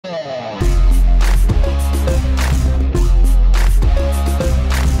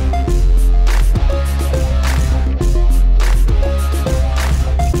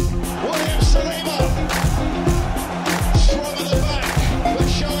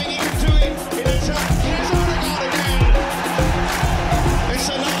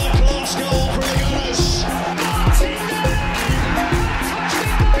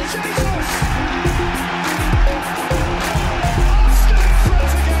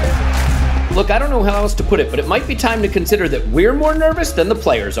Look, I don't know how else to put it, but it might be time to consider that we're more nervous than the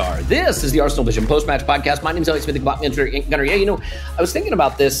players are. This is the ArsenalVision post-match podcast. My name is Elliot Smith, Gunner. Yeah, you know, I was thinking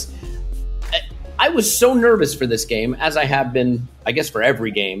about this. I was so nervous for this game, as I have been, I guess, for every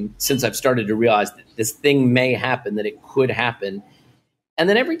game, since I've started to realize that this thing may happen, that it could happen. And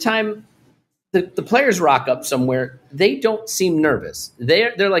then every time the players rock up somewhere, they don't seem nervous.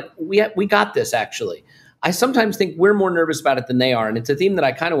 They're like, we got this, actually. I sometimes think we're more nervous about it than they are. And it's a theme that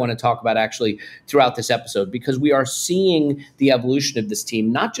I kind of want to talk about actually throughout this episode, because we are seeing the evolution of this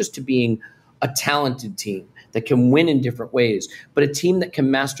team, not just to being a talented team that can win in different ways, but a team that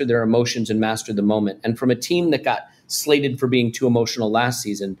can master their emotions and master the moment. And from a team that got slated for being too emotional last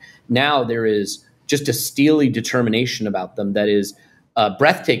season, now there is just a steely determination about them that is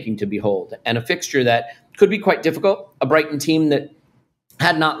breathtaking to behold, and a fixture that could be quite difficult. A Brighton team that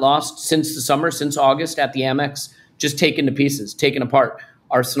had not lost since the summer, since August at the Amex, just taken to pieces, taken apart.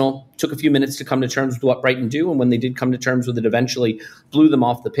 Arsenal took a few minutes to come to terms with what Brighton do, and when they did come to terms with it, eventually blew them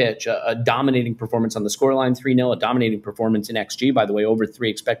off the pitch. A dominating performance on the scoreline, 3-0, a dominating performance in XG, by the way, over 3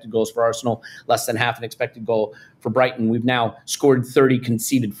 expected goals for Arsenal, less than half an expected goal for Brighton. We've now scored 30,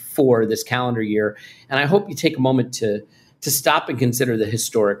 conceded 4 this calendar year, and I hope you take a moment to stop and consider the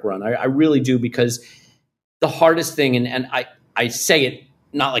historic run. I really do, because the hardest thing, and I say it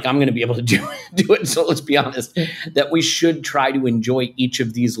not like I'm going to be able to do it, so let's be honest, that we should try to enjoy each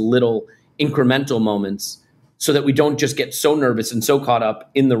of these little incremental moments so that we don't just get so nervous and so caught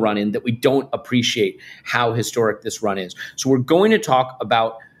up in the run-in that we don't appreciate how historic this run is. So we're going to talk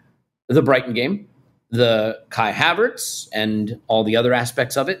about the Brighton game, the Kai Havertz, and all the other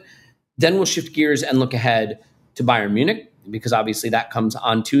aspects of it. Then we'll shift gears and look ahead to Bayern Munich, because obviously that comes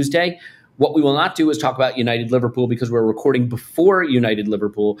on Tuesday. What we will not do is talk about United-Liverpool, because we're recording before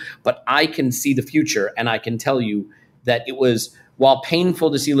United-Liverpool, but I can see the future, and I can tell you that it was, while painful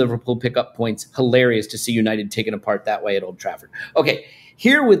to see Liverpool pick up points, hilarious to see United taken apart that way at Old Trafford. Okay,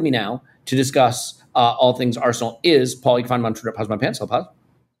 here with me now to discuss all things Arsenal is Paul. You can find him on Twitter at Pause My Pants. Hello, Pause.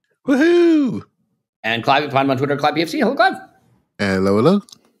 Woohoo! And Clive, you can find him on Twitter at Clive PFC. Hello, Clive. Hello, hello.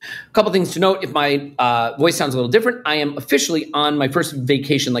 A couple things to note. If my voice sounds a little different, I am officially on my first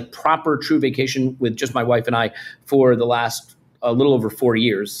vacation, like proper, true vacation with just my wife and I for the last a little over 4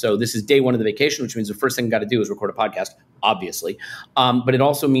 years. So this is day 1 of the vacation, which means the first thing I got to do is record a podcast, obviously. But it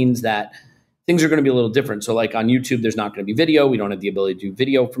also means that things are going to be a little different. So like on YouTube, there's not going to be video. We don't have the ability to do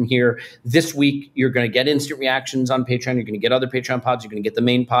video from here. This week, you're going to get instant reactions on Patreon. You're going to get other Patreon pods. You're going to get the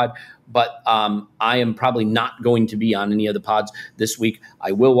main pod. But I am probably not going to be on any of the pods this week.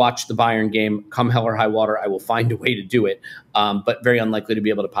 I will watch the Bayern game. Come hell or high water, I will find a way to do it. But very unlikely to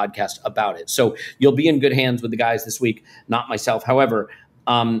be able to podcast about it. So you'll be in good hands with the guys this week, not myself. However,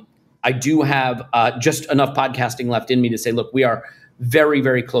 I do have just enough podcasting left in me to say, look, we are very,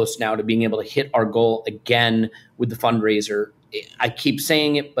 very close now to being able to hit our goal again with the fundraiser. I keep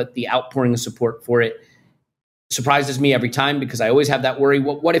saying it, but the outpouring of support for it surprises me every time, because I always have that worry.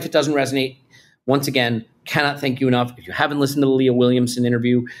 What if it doesn't resonate? Once again, cannot thank you enough. If you haven't listened to the Leah Williamson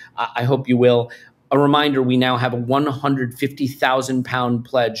interview, I hope you will. A reminder, we now have a £150,000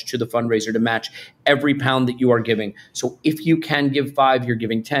 pledge to the fundraiser to match every pound that you are giving. So if you can give 5, you're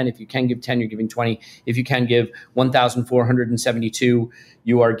giving 10. If you can give 10, you're giving 20. If you can give 1,472,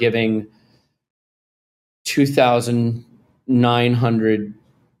 you are giving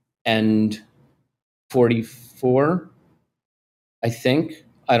 2,944, I think.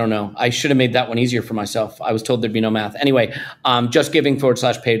 I don't know. I should have made that one easier for myself. I was told there'd be no math. Anyway,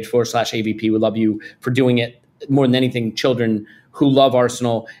 justgiving/page/AVP. We love you for doing it. More than anything, children who love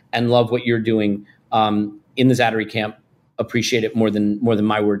Arsenal and love what you're doing in the Zattery camp appreciate it more than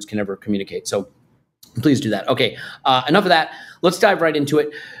my words can ever communicate. So please do that. Okay, enough of that. Let's dive right into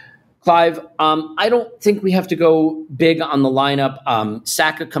it. Clive, I don't think we have to go big on the lineup.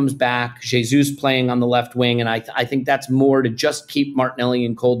 Saka comes back, Jesus playing on the left wing, and I think that's more to just keep Martinelli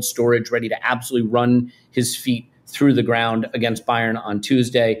in cold storage, ready to absolutely run his feet through the ground against Bayern on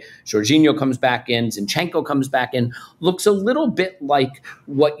Tuesday. Jorginho comes back in, Zinchenko comes back in. Looks a little bit like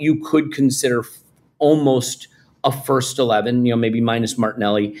what you could consider almost a first 11, maybe minus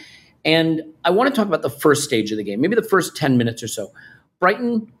Martinelli. And I want to talk about the first stage of the game, maybe the first 10 minutes or so.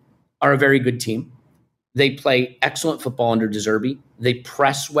 Brighton are a very good team. They play excellent football under De Zerbi. They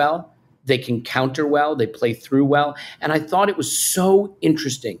press well. They can counter well. They play through well. And I thought it was so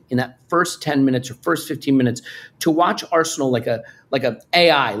interesting in that first 10 minutes or first 15 minutes to watch Arsenal like a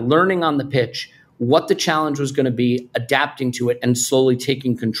AI learning on the pitch what the challenge was going to be, adapting to it, and slowly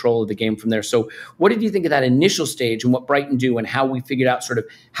taking control of the game from there. So what did you think of that initial stage and what Brighton do and how we figured out sort of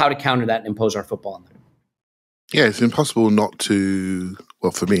how to counter that and impose our football on them? Yeah, it's impossible not to,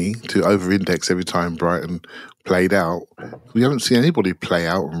 well, for me, to over-index every time Brighton played out. We haven't seen anybody play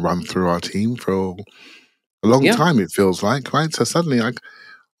out and run through our team for a long time, it feels like, right? So suddenly, on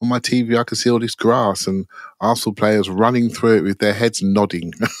my TV, I can see all this grass and Arsenal players running through it with their heads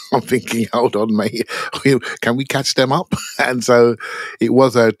nodding. I'm thinking, hold on, mate, can we catch them up? And so it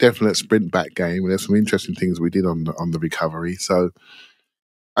was a definite sprint back game. There's some interesting things we did on the recovery. So,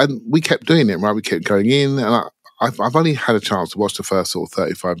 and we kept doing it, right? We kept going in, and I've only had a chance to watch the first sort of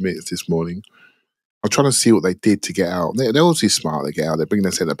 35 minutes this morning. I'm trying to see what they did to get out. They're obviously smart. They get out. They bring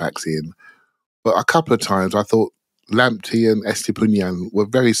their centre backs in. But a couple of times I thought Lamptey and Estepunian were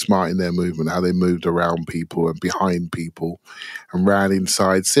very smart in their movement, how they moved around people and behind people and ran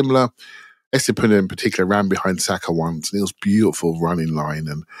inside. Similar, Estepunian in particular ran behind Saka once, and it was beautiful running line.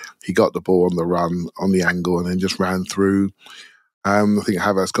 And he got the ball on the run, on the angle, and then just ran through. I think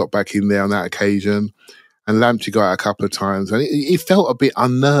Havertz got back in there on that occasion. And Lamptey got out a couple of times. And it felt a bit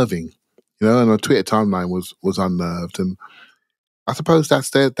unnerving, and the Twitter timeline was unnerved. And I suppose that's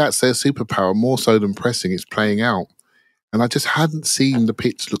their superpower, more so than pressing. It's playing out. And I just hadn't seen the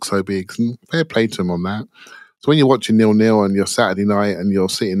pitch look so big. And fair play to them on that. So when you're watching 0-0 and you're Saturday night and you're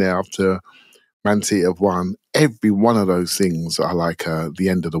sitting there after Man City have won, every one of those things are like the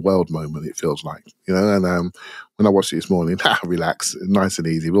end of the world moment, it feels like. And when I watched it this morning, relax, nice and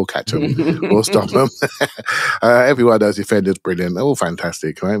easy. We'll catch them. We'll stop them. Every one of those defenders, brilliant. They're all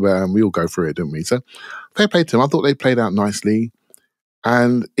fantastic, right? But we all go through it, don't we? So fair play to them. I thought they played out nicely.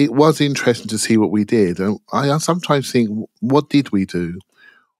 And it was interesting to see what we did. And I sometimes think, what did we do?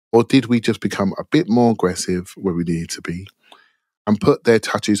 Or did we just become a bit more aggressive where we needed to be and put their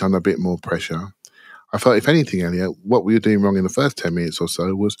touches under a bit more pressure? I felt, if anything, Elliot, what we were doing wrong in the first 10 minutes or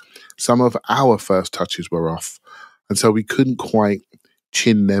so was some of our first touches were off. And so we couldn't quite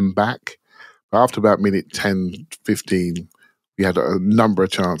chin them back. But after about minute 10, 15, we had a number of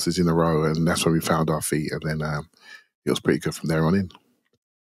chances in a row, and that's when we found our feet. And then it was pretty good from there on in.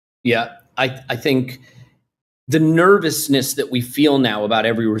 Yeah, I think the nervousness that we feel now about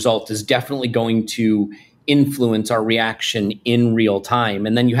every result is definitely going to influence our reaction in real time.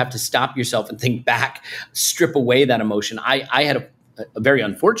 And then you have to stop yourself and think back, strip away that emotion. I had a very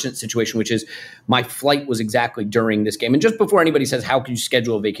unfortunate situation, which is my flight was exactly during this game. And just before anybody says, how can you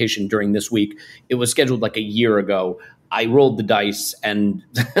schedule a vacation during this week? It was scheduled like a year ago. I rolled the dice and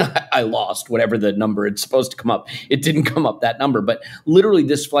I lost whatever the number it's supposed to come up. It didn't come up that number, but literally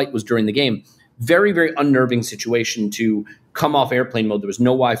this flight was during the game. Very, very unnerving situation to come off airplane mode. There was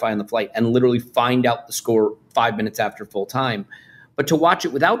no Wi-Fi on the flight and literally find out the score 5 minutes after full time. But to watch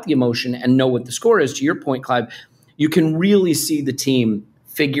it without the emotion and know what the score is, to your point, Clive, you can really see the team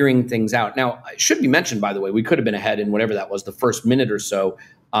figuring things out. Now, it should be mentioned, by the way, we could have been ahead in whatever that was, the first minute or so.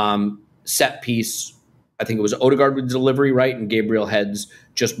 Set piece, I think it was Odegaard with delivery, right? And Gabriel heads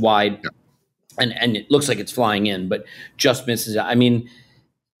just wide. Yeah. And it looks like it's flying in, but just misses. I mean,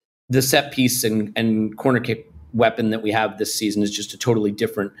 the set piece and corner kick weapon that we have this season is just a totally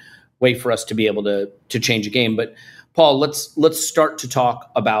different way for us to be able to change a game. But Paul, let's start to talk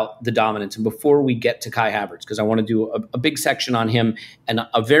about the dominance. And before we get to Kai Havertz, because I want to do a big section on him and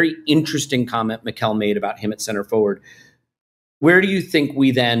a very interesting comment Mikel made about him at center forward. Where do you think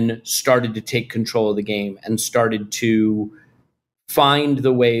we then started to take control of the game and started to find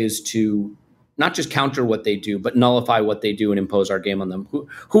the ways to not just counter what they do, but nullify what they do and impose our game on them?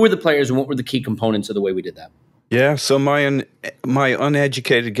 Who were the players and what were the key components of the way we did that? Yeah, so my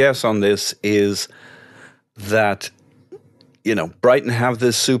uneducated guess on this is that, Brighton have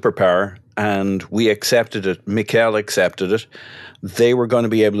this superpower and we accepted it. Mikel accepted it. They were going to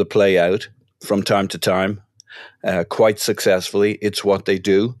be able to play out from time to time quite successfully. It's what they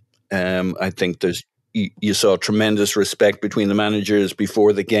do. I think you saw tremendous respect between the managers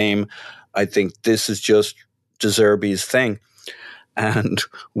before the game. I think this is just De Zerbi's thing. And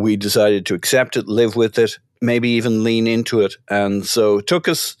we decided to accept it, live with it, maybe even lean into it. And so it took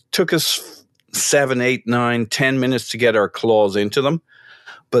us 7, 8, 9, 10 minutes to get our claws into them.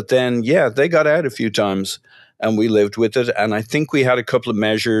 But then, they got out a few times and we lived with it. And I think we had a couple of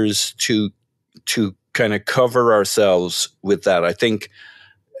measures to kind of cover ourselves with that. I think,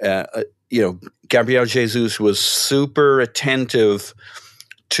 Gabriel Jesus was super attentive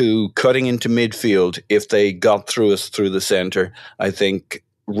to cutting into midfield if they got through us through the center. I think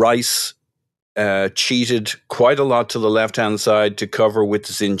Rice cheated quite a lot to the left-hand side to cover with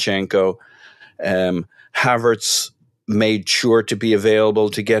Zinchenko. Havertz made sure to be available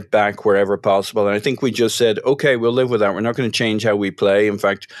to get back wherever possible. And I think we just said, okay, we'll live with that. We're not going to change how we play. In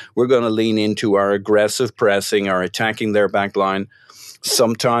fact, we're going to lean into our aggressive pressing, our attacking their back line.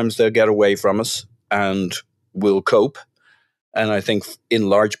 Sometimes they'll get away from us and we'll cope. And I think in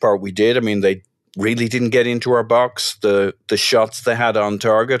large part we did. I mean, they really didn't get into our box. The shots they had on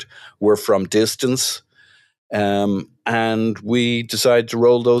target were from distance. And we decided to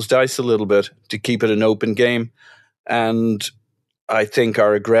roll those dice a little bit to keep it an open game. And I think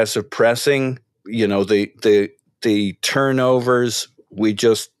our aggressive pressing, you know, the turnovers, we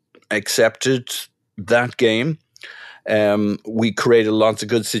just accepted that game. We created lots of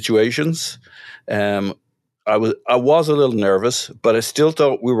good situations. I was a little nervous, but I still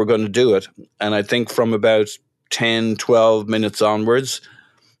thought we were going to do it. And I think from about 10, 12 minutes onwards,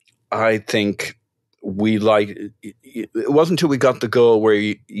 I think it wasn't until we got the goal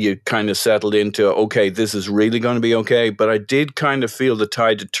where you kind of settled into, okay, this is really going to be okay. But I did kind of feel the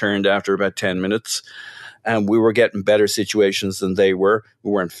tide had turned after about 10 minutes, and we were getting better situations than they were.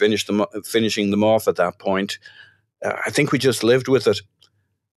 We weren't finishing them off at that point. I think we just lived with it.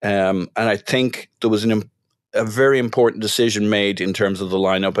 And I think there was a very important decision made in terms of the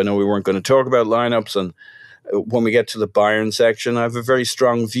lineup. I know we weren't going to talk about lineups, and when we get to the Bayern section, I have a very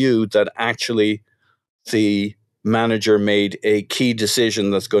strong view that actually the manager made a key decision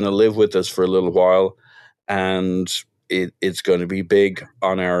that's going to live with us for a little while, and it's going to be big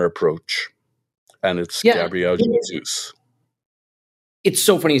on our approach. And it's Gabriel Jesus. It's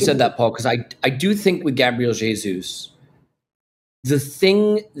so funny you said that, Paul, because I do think with Gabriel Jesus, the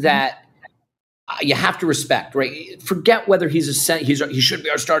thing that you have to respect, right? Forget whether he should be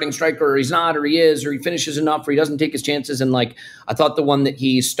our starting striker, or he's not, or he is, or he finishes enough, or he doesn't take his chances. And like, I thought the one that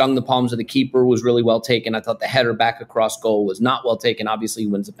he stung the palms of the keeper was really well taken. I thought the header back across goal was not well taken. Obviously, he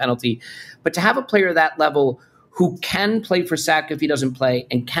wins the penalty. But to have a player that level who can play for Saka if he doesn't play,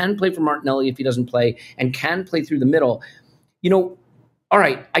 and can play for Martinelli if he doesn't play, and can play through the middle, you know, all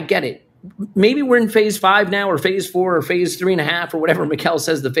right, I get it. Maybe we're in phase 5 now, or phase 4, or phase 3.5, or whatever Mikel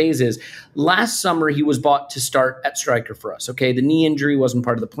says the phase is. Last summer, he was bought to start at striker for us. Okay, the knee injury wasn't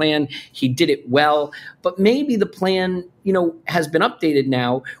part of the plan. He did it well, but maybe the plan, you know, has been updated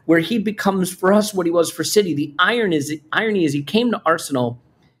now, where he becomes for us what he was for City. The irony is he came to Arsenal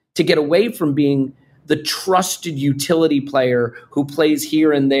to get away from being the trusted utility player who plays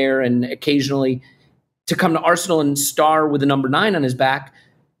here and there and occasionally, to come to Arsenal and star with a number 9 on his back.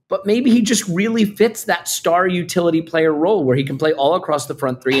 But maybe he just really fits that star utility player role where he can play all across the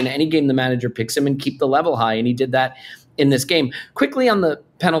front three in any game the manager picks him and keep the level high. And he did that in this game. Quickly on the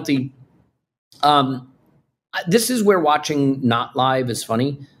penalty, this is where watching not live is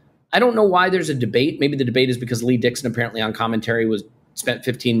funny. I don't know why there's a debate. Maybe the debate is because Lee Dixon apparently on commentary spent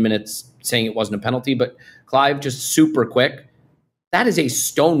 15 minutes saying it wasn't a penalty. But Clive, just super quick, that is a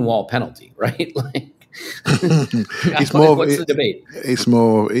stonewall penalty, right? Like, what's the debate? It's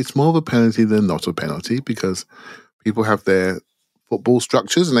more of a penalty than not a penalty, because people have their football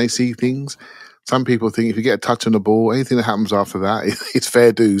structures and they see things. Some people think if you get a touch on the ball, anything that happens after that, it's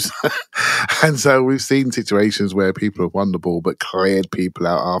fair dues. And so we've seen situations where people have won the ball but cleared people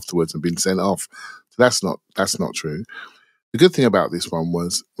out afterwards and been sent off. So that's not true. The good thing about this one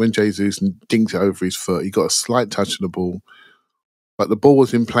was when Jesus dinked it over his foot, he got a slight touch on the ball. But the ball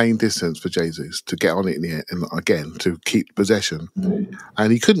was in plain distance for Jesus to get on it in the air, and again, to keep possession.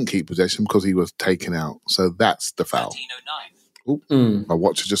 And he couldn't keep possession because he was taken out. So that's the foul. My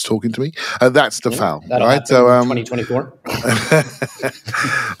watch is just talking to me. That's the foul. Right? So 2024.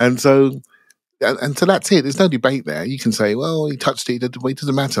 and so that's it. There's no debate there. You can say, well, he touched it. It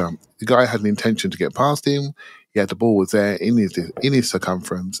doesn't matter. The guy had an intention to get past him. The ball was there in his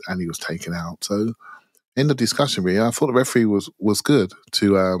circumference, and he was taken out. So in the discussion, really, I thought the referee was good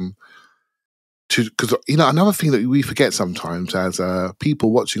to because another thing that we forget sometimes as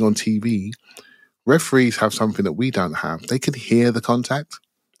people watching on TV, referees have something that we don't have. They can hear the contact.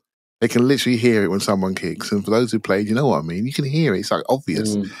 They can literally hear it when someone kicks. And for those who played, you know what I mean. You can hear it. It's like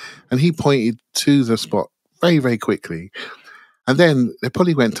obvious. And he pointed to the spot very, very quickly. And then they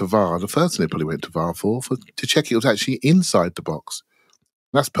probably went to VAR. The first thing they probably went to VAR to check it was actually inside the box.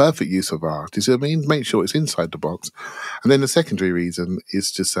 That's perfect use of VAR. Do you see what I mean? Make sure it's inside the box. And then the secondary reason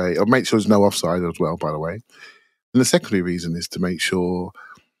is to say, or make sure there's no offside as well, by the way. And the secondary reason is to make sure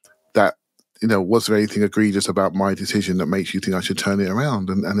that, was there anything egregious about my decision that makes you think I should turn it around?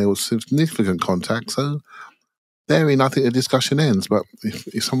 And there was significant contact. So therein, I think the discussion ends. But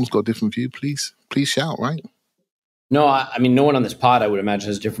if someone's got a different view, please shout, right? No, I mean, no one on this pod, I would imagine,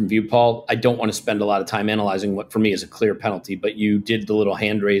 has a different view, Paul. I don't want to spend a lot of time analyzing what, for me, is a clear penalty, but you did the little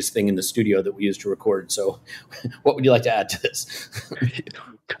hand raise thing in the studio that we used to record. So what would you like to add to this?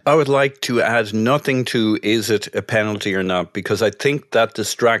 I would like to add nothing to is it a penalty or not, because I think that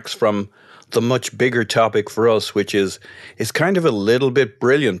distracts from the much bigger topic for us, which is kind of a little bit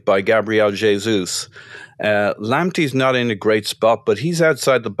brilliant by Gabriel Jesus. Lamptey's not in a great spot, but he's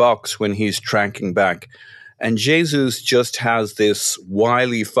outside the box when he's tracking back. And Jesus just has this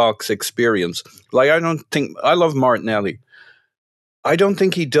wily fox experience. Like, I love Martinelli. I don't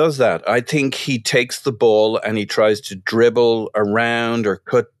think he does that. I think he takes the ball and he tries to dribble around or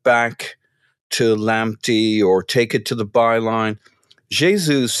cut back to Lamptey or take it to the byline.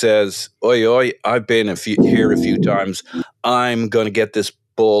 Jesus says, oi, oi, I've been here a few times. I'm going to get this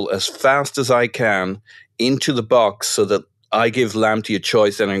ball as fast as I can into the box so that I give Lamptey a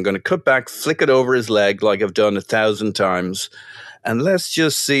choice, and I'm going to cut back, flick it over his leg like I've done 1,000 times. And let's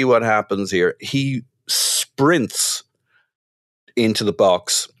just see what happens here. He sprints into the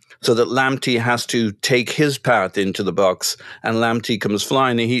box so that Lamptey has to take his path into the box, and Lamptey comes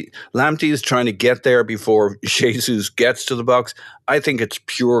flying. Lamptey is trying to get there before Jesus gets to the box. I think it's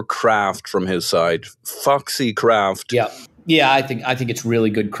pure craft from his side, foxy craft. Yeah, I think it's really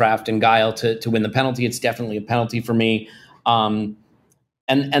good craft and guile to win the penalty. It's definitely a penalty for me. And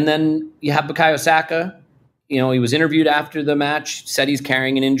then you have Bukayo Saka. He was interviewed after the match, said he's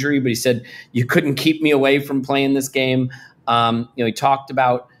carrying an injury, but he said, you couldn't keep me away from playing this game. He talked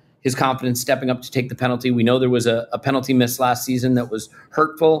about his confidence stepping up to take the penalty. We know there was a penalty miss last season that was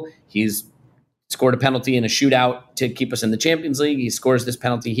hurtful. He's scored a penalty in a shootout to keep us in the Champions League. He scores this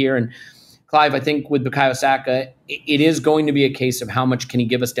penalty here. And Clive, I think with Bukayo Saka, it is going to be a case of how much can he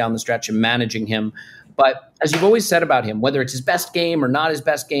give us down the stretch and managing him. But as you've always said about him, whether it's his best game or not his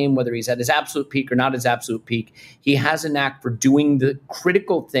best game, whether he's at his absolute peak or not his absolute peak, he has a knack for doing the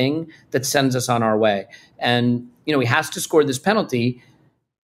critical thing that sends us on our way. And, he has to score this penalty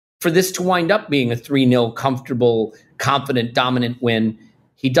for this to wind up being a 3-0 comfortable, confident, dominant win.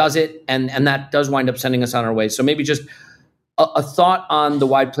 He does it, and that does wind up sending us on our way. So maybe just a thought on the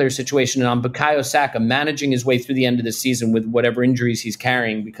wide player situation and on Bukayo Saka managing his way through the end of the season with whatever injuries he's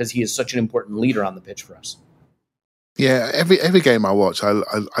carrying, because he is such an important leader on the pitch for us. Yeah, every game I watch,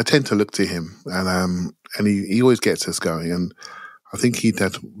 I tend to look to him, and he always gets us going. And I think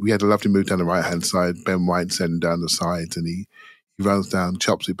we had a lovely move down the right-hand side. Ben White sending down the sides, and he runs down,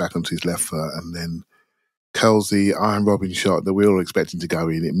 chops it back onto his left foot, and then curls the iron robin shot that we're all expecting to go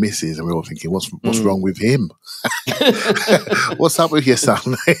in. It misses, and we're all thinking, what's wrong with him? What's up with your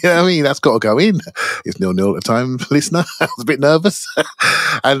son? That's got to go in. It's 0-0 at the time, listener. I was a bit nervous.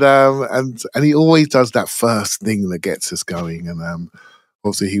 and he always does that first thing that gets us going. And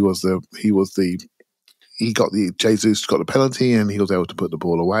obviously Jesus got the penalty, and he was able to put the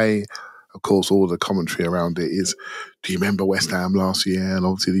ball away. Of course, all the commentary around it is, do you remember West Ham last year? And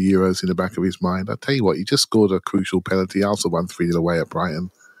obviously the Euros in the back of his mind. I tell you what, he just scored a crucial penalty. Arsenal won 3-0 away at Brighton.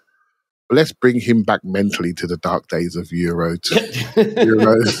 But let's bring him back mentally to the dark days of Euros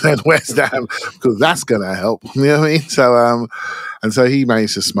and West Ham, because that's going to help. You know what I mean? So, and so he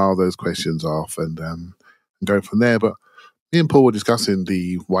managed to smile those questions off and go from there. But me and Paul were discussing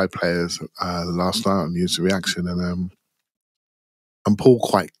the wide players last night on News to Reaction, and Paul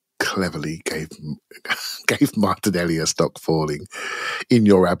quite cleverly gave Martinelli a stock falling in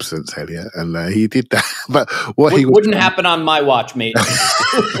your absence, Elliot, and he did that. But wouldn't happen on my watch, mate.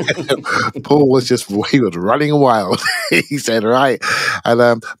 Paul was he was running wild. He said, right,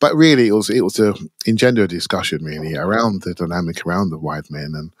 and but really it was to engender a discussion really around the dynamic around the wide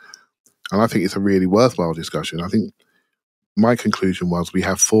men, and I think it's a really worthwhile discussion. I think my conclusion was we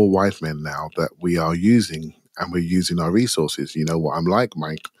have 4 wide men now that we are using, and we're using our resources. You know what I'm like,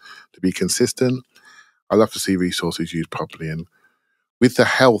 Mike, to be consistent. I love to see resources used properly. And with the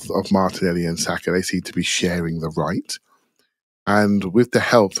health of Martinelli and Saka, they seem to be sharing the right. And with the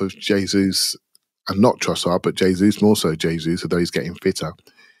health of Jesus, and not Trossard, but Jesus, more so Jesus, although he's getting fitter,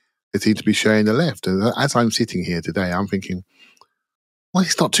 they seem to be sharing the left. And as I'm sitting here today, I'm thinking, well,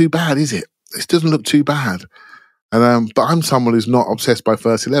 it's not too bad, is it? It doesn't look too bad. And but I'm someone who's not obsessed by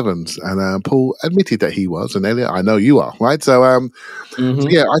first 11s, and Paul admitted that he was, and Elliot, I know you are, right? So, so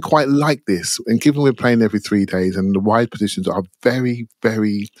yeah, I quite like this. And given we're playing every 3 days, and the wide positions are very,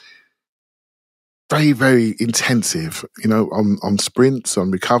 very, very, very intensive, on sprints, on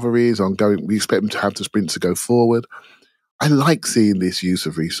recoveries, on going. We expect them to have the sprints to go forward. I like seeing this use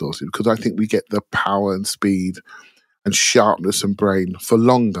of resources because I think we get the power and speed and sharpness and brain for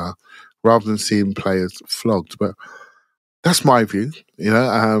longer, rather than seeing players flogged. But that's my view.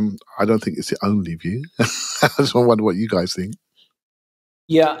 I don't think it's the only view. I just wonder what you guys think.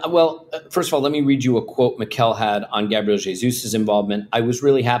 Yeah, well, first of all, let me read you a quote Mikel had on Gabriel Jesus' involvement. I was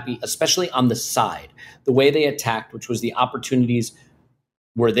really happy, especially on the side, the way they attacked, which was the opportunities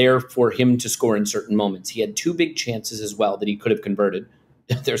were there for him to score in certain moments. He had 2 big chances as well that he could have converted,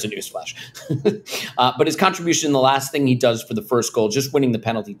 There's a newsflash. But his contribution, the last thing he does for the first goal, just winning the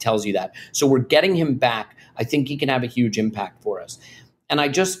penalty, tells you that. So we're getting him back. I think he can have a huge impact for us. And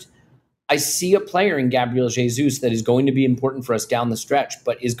I see a player in Gabriel Jesus that is going to be important for us down the stretch,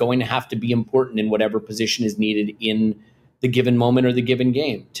 but is going to have to be important in whatever position is needed in the given moment or the given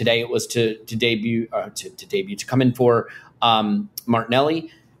game. Today it was to come in for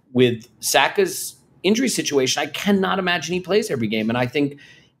Martinelli. With Saka's injury situation, I cannot imagine he plays every game. And I think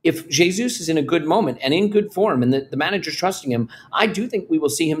if Jesus is in a good moment and in good form and the manager's trusting him, I do think we will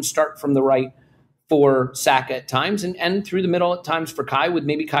see him start from the right for Saka at times and through the middle at times for Kai, with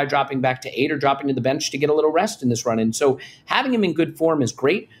maybe Kai dropping back to 8 or dropping to the bench to get a little rest in this run. And so having him in good form is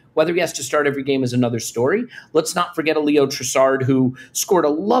great. Whether he has to start every game is another story. Let's not forget a Leo Trossard who scored a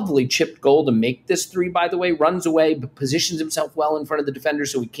lovely chipped goal to make this 3, by the way, runs away, but positions himself well in front of the defender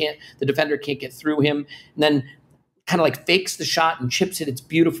so the defender can't get through him, and then kind of like fakes the shot and chips it. It's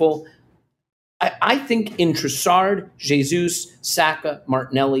beautiful. I think in Trossard, Jesus, Saka,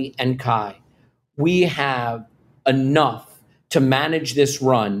 Martinelli, and Kai, we have enough to manage this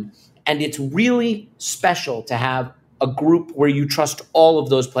run, and it's really special to have a group where you trust all of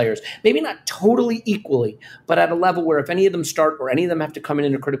those players. Maybe not totally equally, but at a level where if any of them start or any of them have to come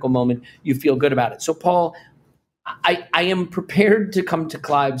in a critical moment, you feel good about it. So, Paul, I am prepared to come to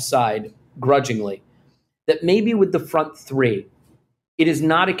Clive's side grudgingly, that maybe with the front 3, it is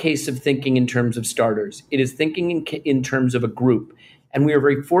not a case of thinking in terms of starters. It is thinking in terms of a group. And we are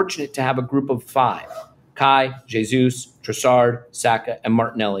very fortunate to have a group of 5, Kai, Jesus, Trossard, Saka, and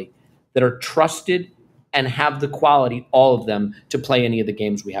Martinelli, that are trusted and have the quality, all of them, to play any of the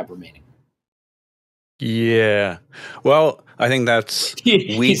games we have remaining. Yeah. Well, I think that's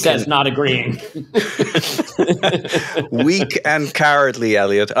he says not agreeing. Weak and cowardly,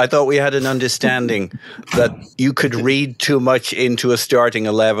 Elliot. I thought we had an understanding that you could read too much into a starting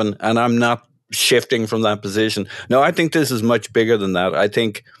 11, and I'm not shifting from that position. No, I think this is much bigger than that. I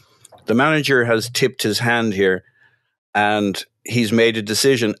think the manager has tipped his hand here, and he's made a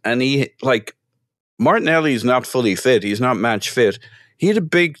decision. And Martinelli is not fully fit. He's not match fit. He had a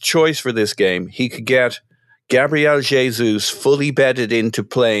big choice for this game. He could get Gabriel Jesus fully bedded into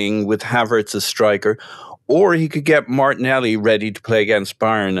playing with Havertz as striker, or he could get Martinelli ready to play against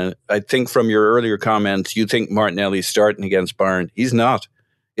Bayern. And I think from your earlier comments, you think Martinelli's starting against Bayern. He's not.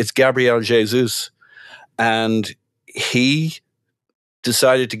 It's Gabriel Jesus. And he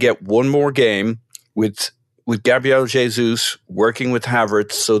decided to get one more game with Gabriel Jesus working with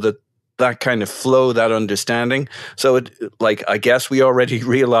Havertz so that kind of flow, that understanding. So I guess we already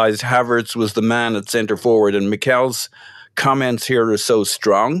realized Havertz was the man at centre forward, and Mikel's comments here are so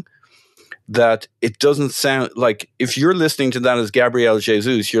strong that it doesn't sound like, if you're listening to that as Gabriel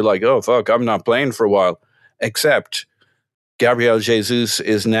Jesus, you're like, oh fuck, I'm not playing for a while. Except Gabriel Jesus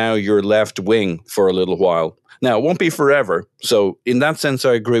is now your left wing for a little while. Now, it won't be forever. So in that sense,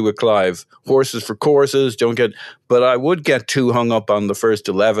 I agree with Clive. Horses for courses, but I would get too hung up on the first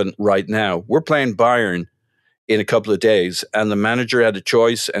 11 right now. We're playing Bayern in a couple of days, and the manager had a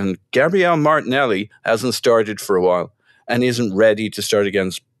choice, and Gabriel Martinelli hasn't started for a while and isn't ready to start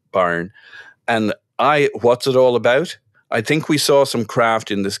against Bayern. And what's it all about? I think we saw some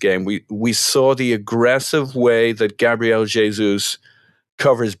craft in this game. We saw the aggressive way that Gabriel Jesus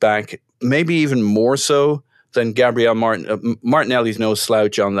covers back, maybe even more so than Gabriel Martinelli's no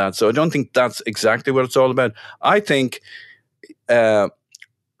slouch on that. So I don't think that's exactly what it's all about. I think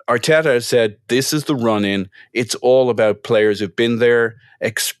Arteta said, this is the run-in. It's all about players who've been there,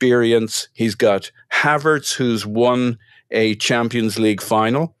 experience. He's got Havertz, who's won a Champions League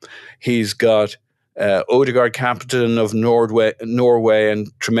final. He's got Odegaard, captain of Norway,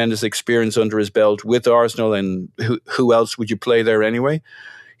 and tremendous experience under his belt with Arsenal. And who else would you play there anyway?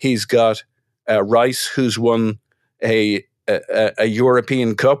 He's got Rice, who's won a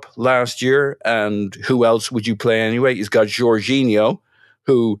European Cup last year, and who else would you play anyway? He's got Jorginho,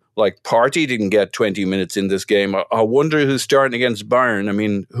 who, Partey didn't get 20 minutes in this game. I wonder who's starting against Bayern. I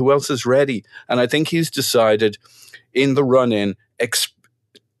mean, who else is ready? And I think he's decided in the run-in,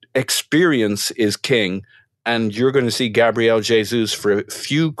 experience is king, and you're going to see Gabriel Jesus for a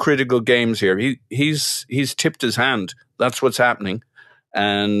few critical games here. He's tipped his hand. That's what's happening.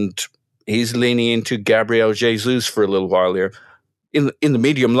 And he's leaning into Gabriel Jesus for a little while here. In the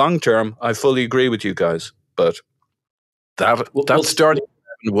medium long term, I fully agree with you guys. But that starting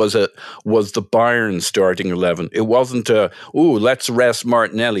 11 was the Bayern starting 11. It wasn't let's rest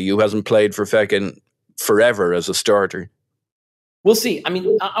Martinelli, who hasn't played for forever as a starter. We'll see. I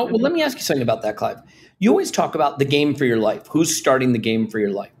mean, let me ask you something about that, Clive. You always talk about the game for your life. Who's starting the game for your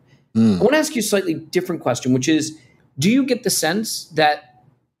life? I want to ask you a slightly different question, which is, do you get the sense that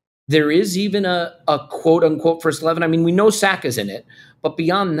there is even a quote-unquote first 11. I mean, we know Saka's in it, but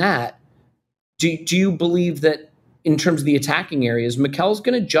beyond that, do you believe that in terms of the attacking areas, Mikel's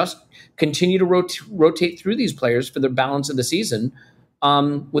going to just continue to rotate through these players for the balance of the season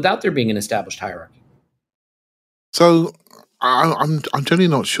without there being an established hierarchy? So I'm generally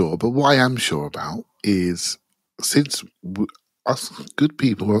not sure, but what I am sure about is since us good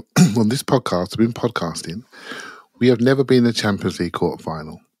people on this podcast have been podcasting, we have never been in the Champions League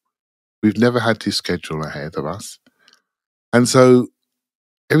quarterfinal. We've never had this schedule ahead of us. And so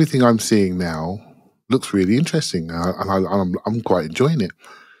everything I'm seeing now looks really interesting, and I'm quite enjoying it.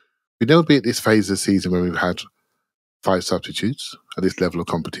 We've never been at this phase of the season where we've had 5 substitutes at this level of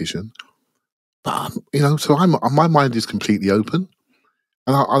competition. But, so my mind is completely open,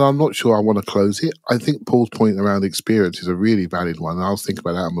 and I'm not sure I want to close it. I think Paul's point around experience is a really valid one, and I was thinking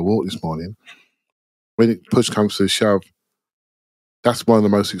about that on my walk this morning. When push comes to shove, that's one of the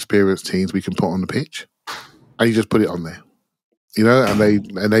most experienced teams we can put on the pitch, and you just put it on there,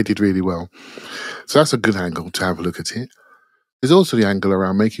 and they did really well. So that's a good angle to have a look at it. There's also the angle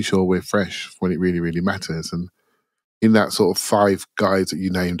around making sure we're fresh when it really, really matters. And in that sort of 5 guys that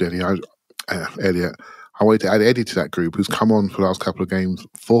you named, Elliot, I wanted to add Eddie to that group, who's come on for the last couple of games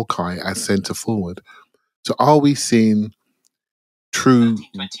for Kai as centre forward. So are we seeing true...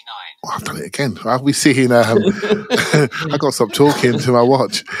 I've done it again. Are we seeing... I got to stop talking to my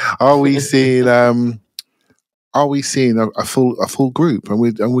watch. Are we seeing a full group? And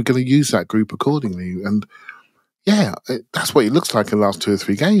we're going to use that group accordingly. And yeah, that's what it looks like in the last 2 or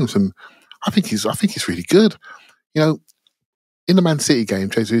 3 games. And I think he's really good. In the Man City game,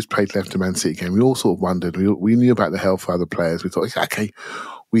 Jesus played left the Man City game. We all sort of wondered. We knew about the health of other players. We thought, okay,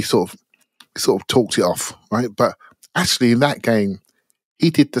 we sort of talked it off, right? But actually, in that game, he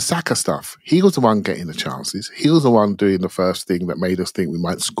did the Saka stuff. He was the one getting the chances. He was the one doing the first thing that made us think we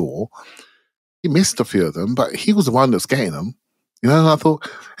might score. He missed a few of them, but he was the one that's getting them. And I thought,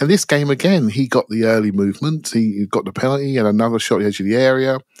 and this game again, he got the early movement. He got the penalty and another shot at the edge of the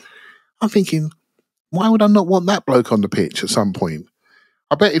area. I'm thinking, why would I not want that bloke on the pitch at some point?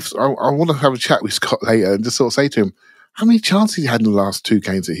 I bet if I want to have a chat with Scott later and just sort of say to him, how many chances he had in the last 2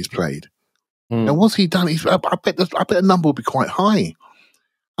 games that he's played? And what's he done? I bet the number will be quite high.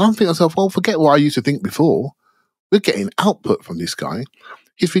 And I'm thinking to myself, well, forget what I used to think before. We're getting output from this guy.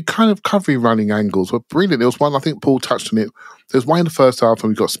 His kind of recovery running angles were brilliant. There was one, I think Paul touched on it. There was one in the first half and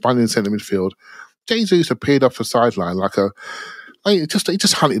we got spun in centre midfield. Jesus appeared off the sideline he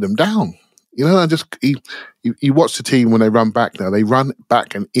just hunted them down. And just you watch the team when they run back now. They run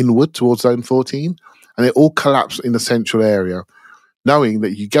back and inward towards zone 14, and they all collapse in the central area, knowing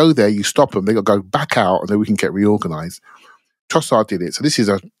that you go there, you stop them, they got to go back out, and then we can get reorganised. Trossard did it, so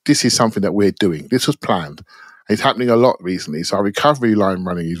this is something that we're doing. This was planned. It's happening a lot recently. So our recovery line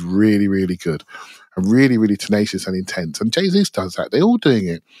running is really, really good, and really, really tenacious and intense. And Jesus does that. They're all doing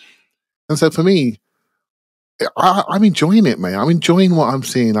it, and so for me, I'm enjoying it, mate. I'm enjoying what I'm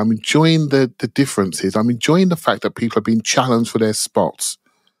seeing. I'm enjoying the differences. I'm enjoying the fact that people are being challenged for their spots.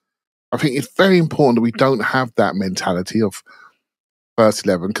 I think it's very important that we don't have that mentality of first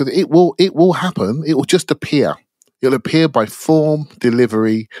 11, because it will happen. It will just appear. It'll appear by form,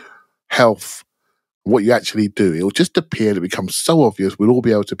 delivery, health, what you actually do. It will just appear. It becomes so obvious. We'll all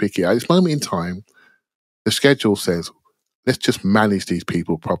be able to pick it. At this moment in time, the schedule says, let's just manage these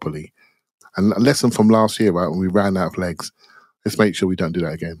people properly. And a lesson from last year, right, when we ran out of legs, let's make sure we don't do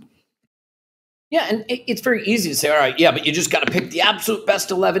that again. Yeah, and it's very easy to say, all right, yeah, but you just got to pick the absolute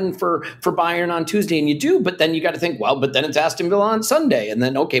best 11 for Bayern on Tuesday, and you do, but then you got to think, well, but then it's Aston Villa on Sunday, and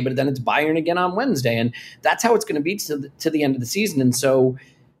then, okay, but then it's Bayern again on Wednesday, and that's how it's going to be to the end of the season. And so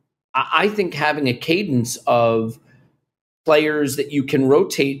I think having a cadence of players that you can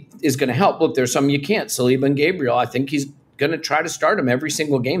rotate is going to help. Look, there's some you can't. Saliba and Gabriel, I think he's going to try to start him every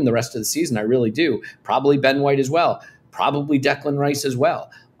single game the rest of the season. I really do. Probably Ben White as well. Probably Declan Rice as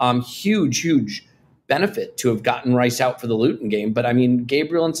well. Huge benefit to have gotten Rice out for the Luton game. But I mean,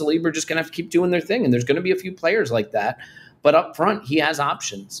 Gabriel and Saliba are just going to have to keep doing their thing. And there's going to be a few players like that. But up front, he has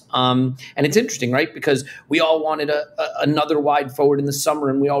options. And it's interesting, right? Because we all wanted another wide forward in the summer,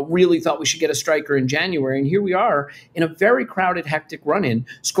 and we all really thought we should get a striker in January. And here we are in a very crowded, hectic run-in,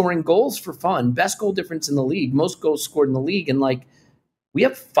 scoring goals for fun, best goal difference in the league, most goals scored in the league. And we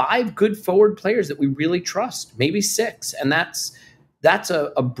have 5 good forward players that we really trust, maybe 6. And that's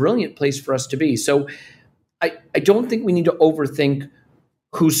a brilliant place for us to be. So I don't think we need to overthink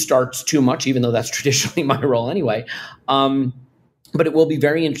who starts too much, even though that's traditionally my role anyway. But it will be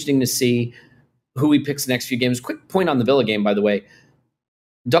very interesting to see who he picks the next few games. Quick point on the Villa game, by the way.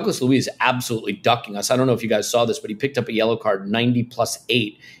 Douglas Luiz absolutely ducking us. I don't know if you guys saw this, but he picked up a yellow card,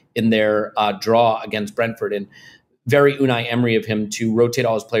 90+8, in their draw against Brentford. And very Unai Emery of him to rotate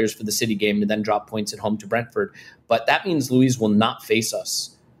all his players for the City game and then drop points at home to Brentford. But that means Luiz will not face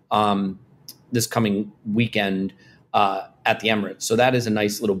us this coming weekend at the Emirates. So that is a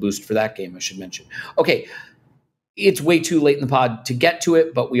nice little boost for that game, I should mention. Okay, it's way too late in the pod to get to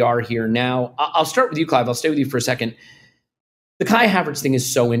it, but we are here now. I'll start with you, Clive. I'll stay with you for a second. The Kai Havertz thing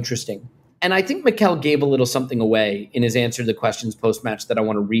is so interesting. And I think Mikel gave a little something away in his answer to the questions post-match that I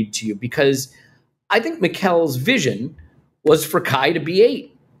want to read to you, because I think Mikel's vision was for Kai to be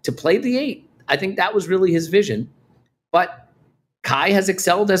 8, to play the 8. I think that was really his vision. But Kai has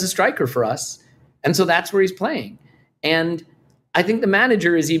excelled as a striker for us, and so that's where he's playing. And I think the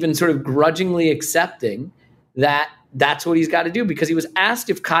manager is even sort of grudgingly accepting that that's what he's got to do, because he was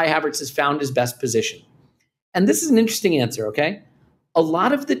asked if Kai Havertz has found his best position. And this is an interesting answer, okay? A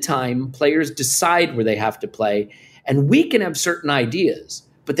lot of the time, players decide where they have to play, and we can have certain ideas,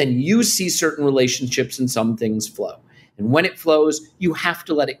 but then you see certain relationships and some things flow. And when it flows, you have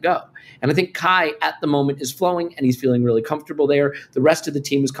to let it go. And I think Kai at the moment is flowing, and he's feeling really comfortable there. The rest of the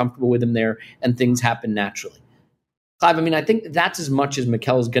team is comfortable with him there, and things happen naturally. Clive, I mean, I think that's as much as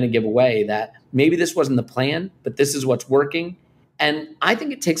Mikel is going to give away, that maybe this wasn't the plan, but this is what's working. And I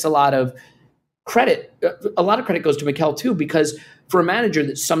think it takes a lot of credit. A lot of credit goes to Mikel too, because for a manager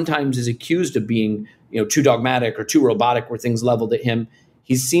that sometimes is accused of being, too dogmatic or too robotic, where things leveled at him,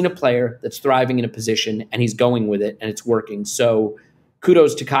 he's seen a player that's thriving in a position and he's going with it and it's working. So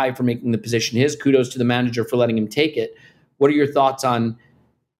kudos to Kai for making the position his. Kudos to the manager for letting him take it. What are your thoughts on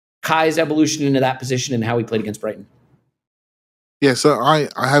Kai's evolution into that position and how he played against Brighton? Yeah, so I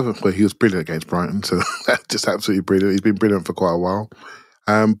haven't, well, he was brilliant against Brighton, so that's just absolutely brilliant. He's been brilliant for quite a while.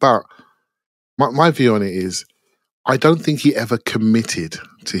 But my view on it is, I don't think he ever committed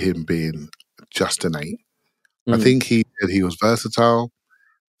to him being just an 8. I think he said he was versatile.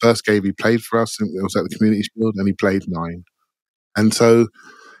 First game he played for us, it was at the Community Shield, and he played 9. And so,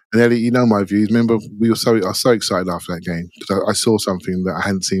 and Elliot, you know my views. Remember, I was so excited after that game, because I saw something that I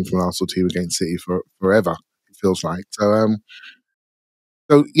hadn't seen from an Arsenal team against City for forever, it feels like.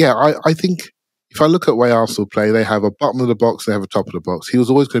 So yeah, I think if I look at the way Arsenal play, they have a bottom of the box, they have a top of the box. He was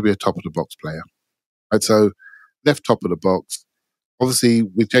always going to be a top of the box player. Right? So left top of the box. Obviously,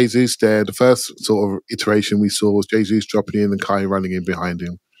 with Jesus there, the first sort of iteration we saw was Jesus dropping in and Kai running in behind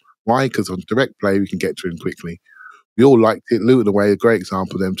him. Why? Because on direct play, we can get to him quickly. We all liked it. Luton away, a great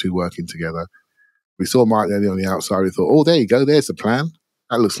example of them two working together. We saw Martinelli on the outside. We thought, oh, there you go. There's the plan.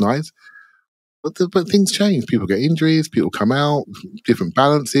 That looks nice. But things change. People get injuries. People come out. Different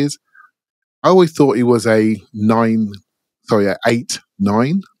balances. I always thought he was a 8-9.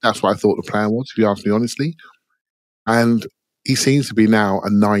 That's what I thought the plan was, if you ask me honestly. And he seems to be now a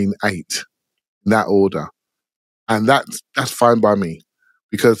 9-8 in that order. And that's fine by me,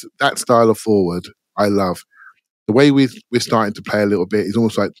 because that style of forward, I love. The way we're starting to play a little bit is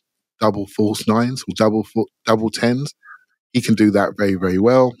almost like double false 9s or double 10s. He can do that very, very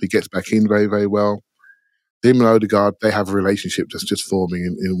well. He gets back in very, very well. Him and Odegaard, they have a relationship that's just forming.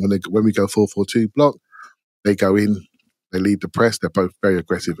 And when we go 4-4-2 block, they go in, they lead the press. They're both very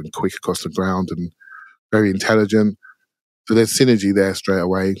aggressive and quick across the ground and very intelligent. So there's synergy there straight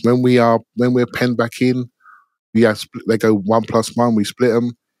away. When we're penned back in, they go 1+1. We split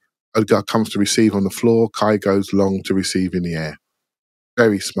them. Odegaard comes to receive on the floor. Kai goes long to receive in the air.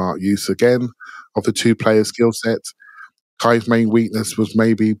 Very smart use again of the two players' skill sets. Kai's main weakness was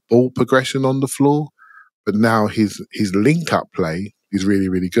maybe ball progression on the floor, but now his link-up play is really,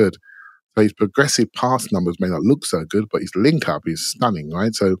 really good. So his progressive pass numbers may not look so good, but his link-up is stunning,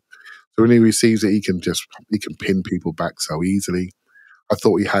 right? So when he receives it, he can pin people back so easily. I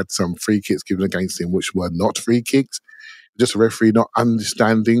thought he had some free kicks given against him which were not free kicks. Just a referee not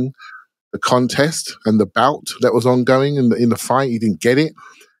understanding the contest and the bout that was ongoing in the fight. He didn't get it.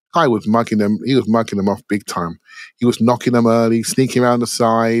 Kai was mugging them. He was mugging them off big time. He was knocking them early, sneaking around the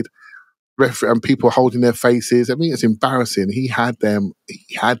side, and people holding their faces. I mean, it's embarrassing. He had them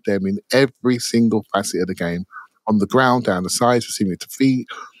in every single facet of the game, on the ground, down the sides, receiving it to feet,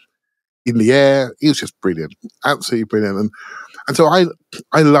 in the air. He was just brilliant, absolutely brilliant. And so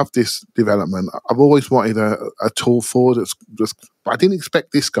I love this development. I've always wanted a tall forward. But I didn't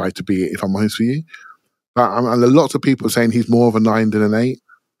expect this guy to be it, if I'm honest with you. But and lots of people are saying he's more of a 9 than an 8.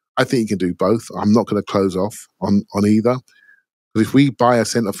 I think he can do both. I'm not going to close off on either. Because if we buy a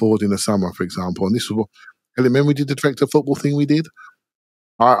centre forward in the summer, for example, and this was what, remember we did the director of football thing we did?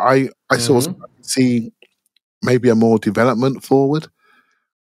 I sort of see maybe a more development forward.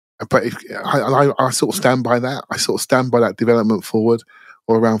 But I sort of stand by that. I sort of stand by that development forward,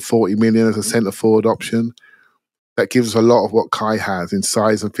 or around 40 million as a centre forward option. that gives us a lot of what Kai has in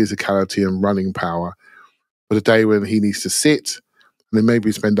size and physicality and running power. But a day when he needs to sit, and then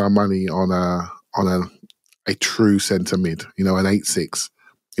maybe spend our money on a true centre mid, an 8-6.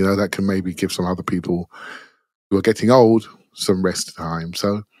 That can maybe give some other people who are getting old some rest time.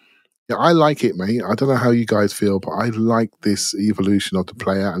 So, yeah, I like it, mate. I don't know how you guys feel, but I like this evolution of the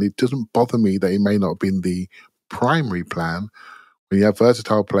player, and it doesn't bother me that it may not have been the primary plan. When you have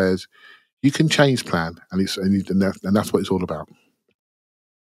versatile players, you can change plan, and that's what it's all about.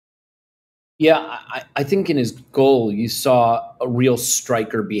 Yeah, I think in his goal, you saw a real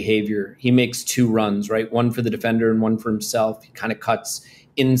striker behavior. He makes 2 runs, right? One for the defender and one for himself. He kind of cuts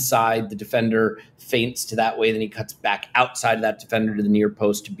inside. The defender feints to that way. Then he cuts back outside of that defender to the near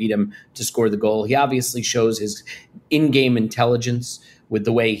post to beat him to score the goal. He obviously shows his in-game intelligence with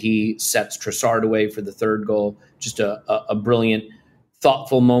the way he sets Trossard away for the 3rd goal. Just a brilliant,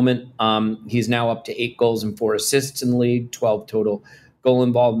 thoughtful moment. He's now up to 8 goals and 4 assists in the league, 12 total goal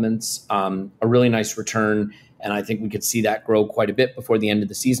involvements, a really nice return. And I think we could see that grow quite a bit before the end of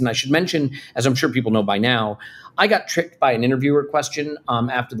the season. I should mention, as I'm sure people know by now, I got tricked by an interviewer question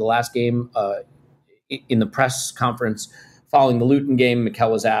after the last game in the press conference following the Luton game.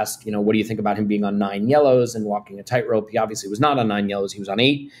 Mikel was asked, what do you think about him being on 9 yellows and walking a tightrope? He obviously was not on 9 yellows. He was on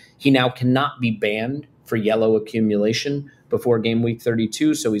 8. He now cannot be banned for yellow accumulation before game week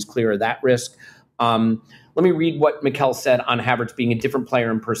 32, so he's clear of that risk. Let me read what Mikel said on Havertz being a different player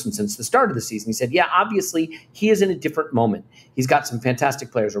in person since the start of the season. He said, yeah, obviously he is in a different moment. He's got some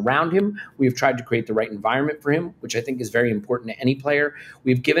fantastic players around him. We have tried to create the right environment for him, which I think is very important to any player.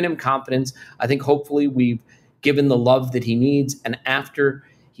 We've given him confidence. I think hopefully we've given the love that he needs. And after,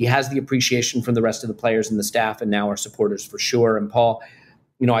 he has the appreciation from the rest of the players and the staff and now our supporters for sure. And Paul,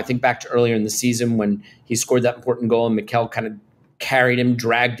 I think back to earlier in the season when he scored that important goal and Mikel kind of carried him,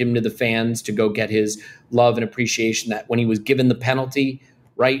 dragged him to the fans to go get his love and appreciation, that when he was given the penalty,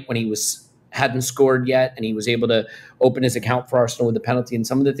 right, when he hadn't scored yet and he was able to open his account for Arsenal with the penalty and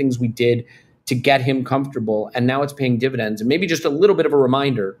some of the things we did to get him comfortable, and now it's paying dividends. And maybe just a little bit of a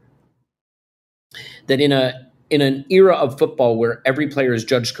reminder that in an era of football where every player is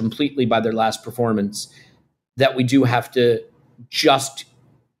judged completely by their last performance, that we do have to just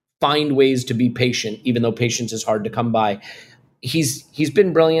find ways to be patient, even though patience is hard to come by. He's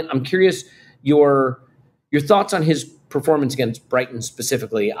been brilliant. I'm curious your thoughts on his performance against Brighton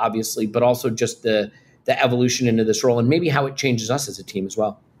specifically, obviously, but also just the evolution into this role and maybe how it changes us as a team as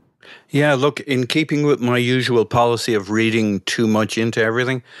well. Yeah, look, in keeping with my usual policy of reading too much into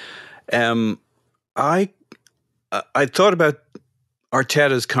everything, I thought about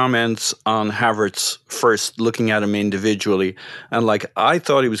Arteta's comments on Havertz first, looking at him individually, and I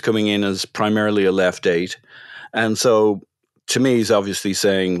thought he was coming in as primarily a left 8, and so to me, he's obviously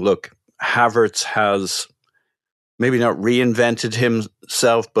saying, look, Havertz has maybe not reinvented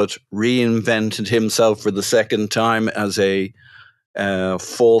himself, but reinvented himself for the second time as a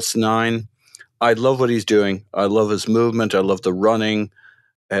false 9. I love what he's doing. I love his movement. I love the running.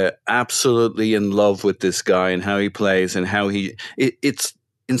 Absolutely in love with this guy and how he plays and how it's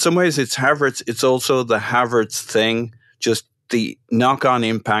in some ways it's Havertz. It's also the Havertz thing, just the knock-on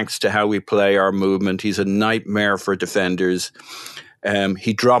impacts to how we play our movement. He's a nightmare for defenders.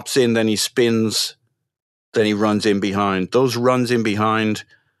 He drops in, then he spins, then he runs in behind. Those runs in behind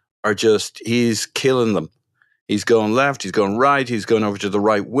are just, he's killing them. He's going left, he's going right, he's going over to the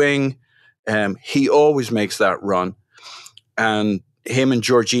right wing. He always makes that run. And him and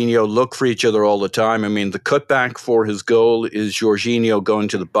Jorginho look for each other all the time. I mean, the cutback for his goal is Jorginho going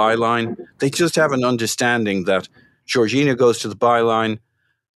to the byline. They just have an understanding that Jorginho goes to the byline.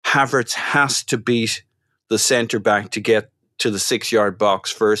 Havertz has to beat the centre-back to get to the 6-yard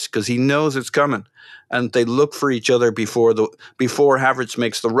box first because he knows it's coming. And they look for each other before Havertz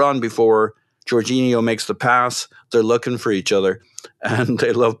makes the run, before Jorginho makes the pass. They're looking for each other. And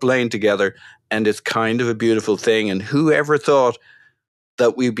they love playing together. And it's kind of a beautiful thing. And whoever thought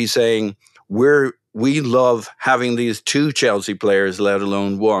that we'd be saying, we love having these 2 Chelsea players, let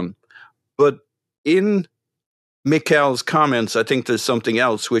alone 1. But in Mikel's comments, I think there's something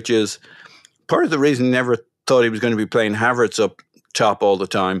else, which is part of the reason he never thought he was going to be playing Havertz up top all the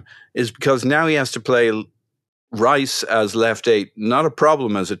time is because now he has to play Rice as left 8. Not a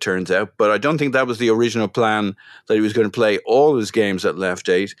problem, as it turns out, but I don't think that was the original plan, that he was going to play all his games at left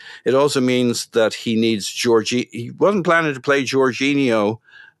 8. It also means that he needs he wasn't planning to play Jorginho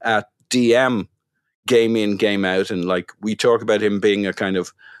at DM game in, game out, and we talk about him being a kind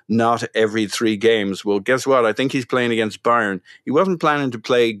of not every 3 games. Well, guess what? I think he's playing against Bayern. He wasn't planning to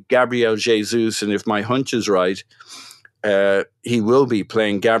play Gabriel Jesus, and if my hunch is right, he will be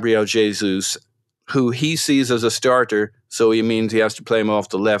playing Gabriel Jesus who he sees as a starter, so he means he has to play him off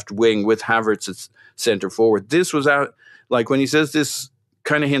the left wing with Havertz at centre forward. This was out, like when he says this,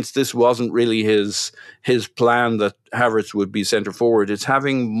 kind of hints this wasn't really his plan that Havertz would be centre forward. It's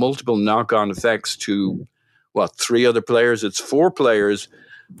having multiple knock-on effects to, 3 other players. It's 4 players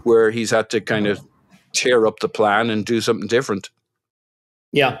where he's had to kind of tear up the plan and do something different.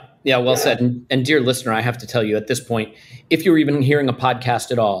 Yeah, well said. And dear listener, I have to tell you at this point, if you're even hearing a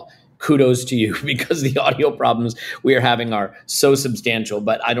podcast at all, kudos to you, because the audio problems we are having are so substantial.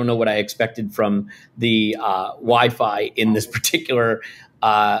 But I don't know what I expected from the Wi-Fi in this particular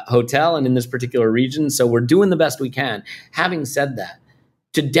hotel and in this particular region. So we're doing the best we can. Having said that,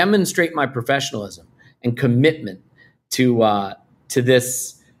 to demonstrate my professionalism and commitment to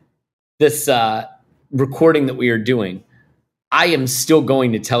this recording that we are doing, I am still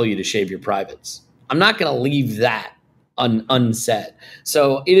going to tell you to shave your privates. I'm not going to leave that unsaid.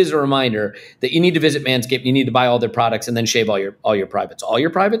 So it is a reminder that you need to visit Manscaped. You need to buy all their products and then shave all your privates. All your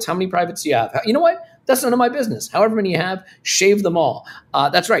privates? How many privates do you have? You know what? That's none of my business. However many you have, shave them all.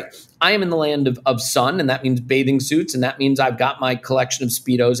 That's right. I am in the land of sun, and that means bathing suits, and that means I've got my collection of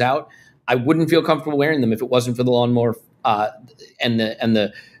Speedos out. I wouldn't feel comfortable wearing them if it wasn't for the lawnmower and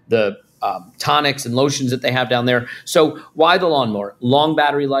the tonics and lotions that they have down there. So why the lawnmower? Long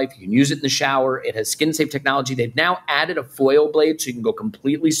battery life. You can use it in the shower. It has skin-safe technology. They've now added a foil blade so you can go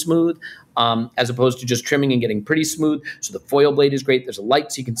completely smooth as opposed to just trimming and getting pretty smooth. So the foil blade is great. There's a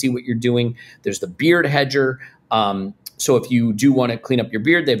light so you can see what you're doing. There's the beard hedger. So if you do want to clean up your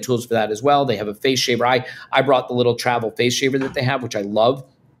beard, they have tools for that as well. They have a face shaver. I brought the little travel face shaver that they have, which I love,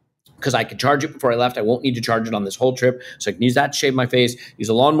 because I could charge it before I left. I won't need to charge it on this whole trip. So I can use that to shave my face, use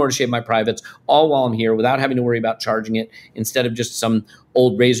a lawnmower to shave my privates, all while I'm here without having to worry about charging it instead of just some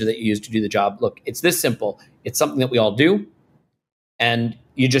old razor that you use to do the job. Look, it's this simple. It's something that we all do, and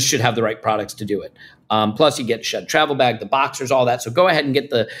you just should have the right products to do it. Plus, you get a shed travel bag, the boxers, all that. So go ahead and get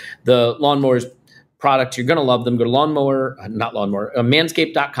the lawnmowers product. You're going to love them. Go to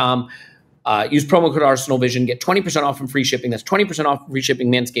manscaped.com. Use promo code ArsenalVision. Get 20% off from free shipping. That's 20% off from free shipping,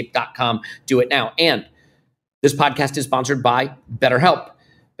 manscaped.com. Do it now. And this podcast is sponsored by BetterHelp.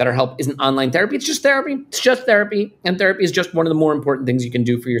 BetterHelp isn't online therapy. It's just therapy. It's just therapy. And therapy is just one of the more important things you can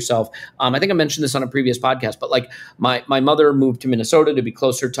do for yourself. I think I mentioned this on a previous podcast, but like my mother moved to Minnesota to be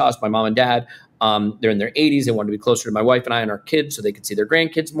closer to us, my mom and dad. They're in their 80s. They wanted to be closer to my wife and I and our kids so they could see their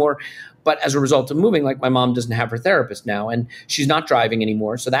grandkids more. But as a result of moving, like my mom doesn't have her therapist now, and she's not driving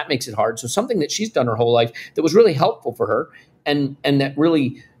anymore. So that makes it hard. So something that she's done her whole life that was really helpful for her and that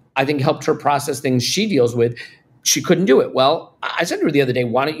really, I think, helped her process things she deals with, she couldn't do it. Well, I said to her the other day,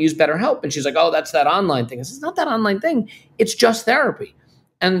 why don't you use BetterHelp? And she's like, oh, that's that online thing. I said, it's not that online thing. It's just therapy.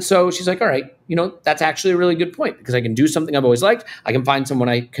 And so she's like, all right, that's actually a really good point, because I can do something I've always liked. I can find someone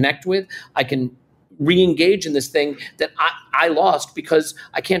I connect with. I can re-engage in this thing that I lost because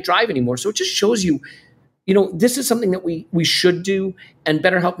I can't drive anymore. So it just shows you, this is something that we should do, and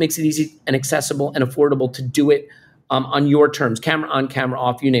BetterHelp makes it easy and accessible and affordable to do it on your terms, camera on, camera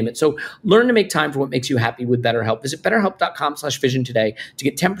off, you name it. So learn to make time for what makes you happy with BetterHelp. Visit BetterHelp.com/vision today to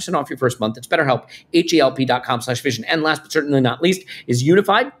get 10% off your first month. It's BetterHelp, HELP.com/vision. And last but certainly not least is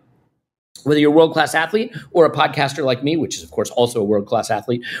Unified. Whether you're a world-class athlete or a podcaster like me, which is, of course, also a world-class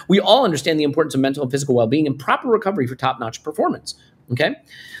athlete, we all understand the importance of mental and physical well-being and proper recovery for top-notch performance, okay?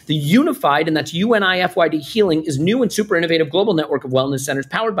 The Unified, and that's UNIFYD Healing, is new and super innovative global network of wellness centers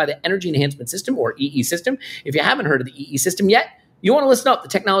powered by the Energy Enhancement System, or EE System. If you haven't heard of the EE System yet, you want to listen up. The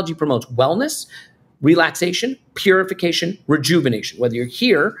technology promotes wellness, relaxation, purification, rejuvenation. Whether you're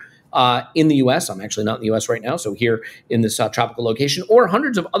here in the U.S., I'm actually not in the U.S. right now, so here in this tropical location, or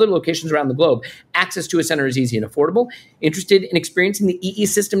hundreds of other locations around the globe, access to a center is easy and affordable. Interested in experiencing the EE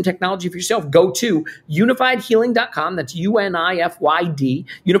System technology for yourself? Go to unifiedhealing.com. That's UNIFYD,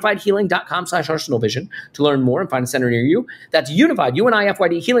 unifiedhealing.com/ArsenalVision to learn more and find a center near you. That's unified,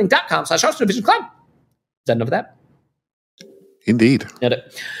 UNIFYDhealing.com/ArsenalVision. Clive, is that enough of that? Indeed.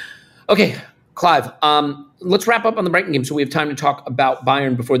 Okay, Clive, let's wrap up on the Brighton game so we have time to talk about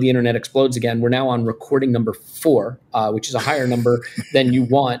Bayern before the internet explodes again. We're now on recording number 4, which is a higher number than you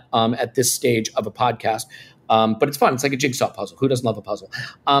want at this stage of a podcast. But it's fun. It's like a jigsaw puzzle. Who doesn't love a puzzle?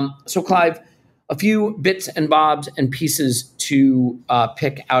 So, Clive, a few bits and bobs and pieces to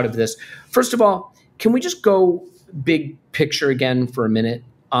pick out of this. First of all, can we just go big picture again for a minute?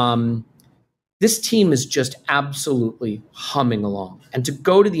 This team is just absolutely humming along. And to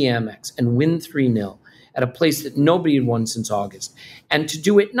go to the Amex and win 3-0 at a place that nobody had won since August, and to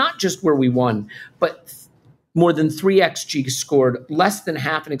do it not just where we won, but more than 3 XG scored, less than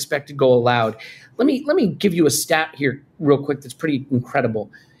half an expected goal allowed. Let me give you a stat here real quick that's pretty incredible.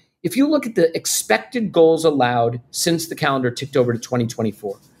 If you look at the expected goals allowed since the calendar ticked over to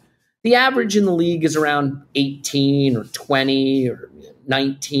 2024, the average in the league is around 18 or 20 or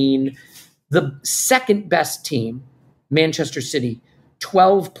 19. The second best team, Manchester City,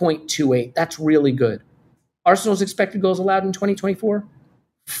 12.28. That's really good. Arsenal's expected goals allowed in 2024,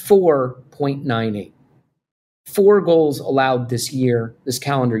 4.98. 4 goals allowed this year, this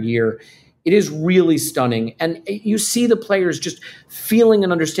calendar year. It is really stunning. And you see the players just feeling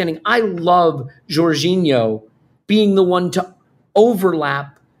and understanding. I love Jorginho being the one to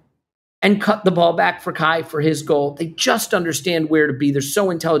overlap and cut the ball back for Kai for his goal. They just understand where to be. They're so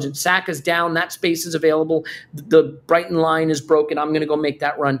intelligent. Saka's down. That space is available. The Brighton line is broken. I'm going to go make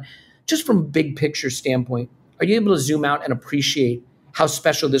that run. Just from a big picture standpoint, are you able to zoom out and appreciate how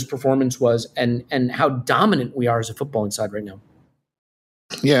special this performance was and how dominant we are as a football inside right now?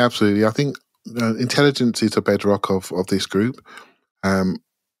 Yeah, absolutely. I think intelligence is a bedrock of this group.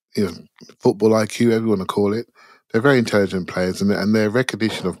 Football IQ, whatever you want to call it. They're very intelligent players, and their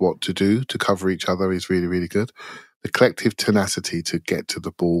recognition of what to do to cover each other is really, really good. The collective tenacity to get to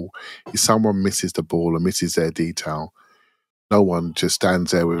the ball. If someone misses the ball or misses their detail, no one just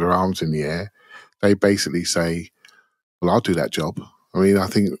stands there with their arms in the air. They basically say, well, I'll do that job. I mean, I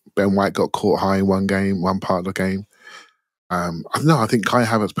think Ben White got caught high in one part of the game. I think Kai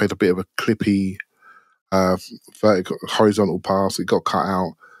Havertz played a bit of a clippy vertical, horizontal pass. It got cut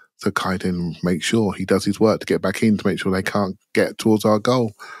out. So Kai didn't make sure he does his work to get back in to make sure they can't get towards our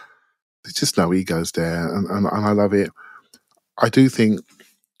goal. There's just no egos there, and I love it. I do think,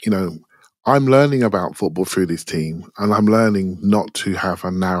 I'm learning about football through this team, and I'm learning not to have a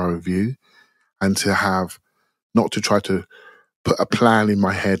narrow view and to have, not to try to put a plan in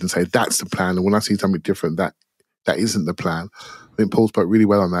my head and say, that's the plan. And when I see something different, that isn't the plan. I think Paul spoke really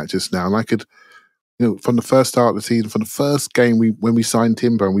well on that just now. And I could, from the first start of the season, from the first game when we signed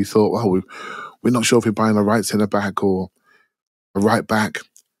Timber and we thought, we're not sure if we're buying a right centre-back or a right back.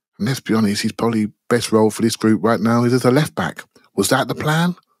 And let's be honest, he's probably best role for this group right now is as a left back. Was that the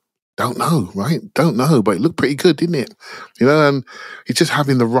plan? Don't know, right? Don't know, but it looked pretty good, didn't it? And it's just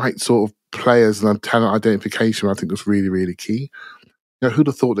having the right sort of players and talent identification, I think, was really, really key. Who'd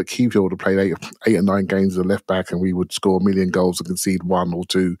have thought that Kivio would have played eight or 9 games as a left back and we would score 1 million goals and concede 1 or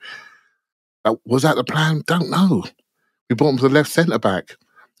 2? Was that the plan? Don't know. We brought him to the left centre back,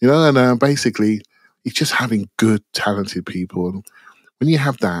 and basically, it's just having good, talented people. And when you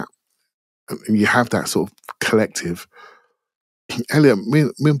have that, and you have that sort of collective. Elliot, me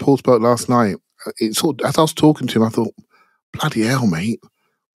and Paul spoke last night. As I was talking to him, I thought, bloody hell, mate,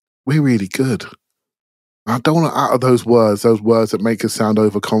 we're really good. I don't want to utter those words that make us sound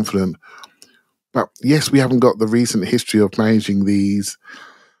overconfident. But yes, we haven't got the recent history of managing these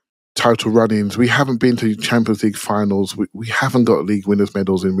total run-ins. We haven't been to Champions League finals. We haven't got league winners'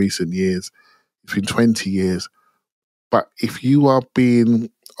 medals in recent years. It's been 20 years. But if you are being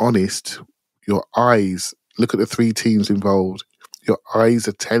honest, your eyes, look at the 3 teams involved, your eyes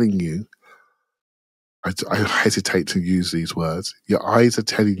are telling you, I hesitate to use these words, your eyes are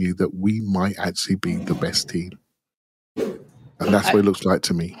telling you that we might actually be the best team. And that's what it looks like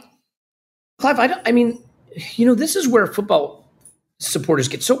to me. Clive, this is where football supporters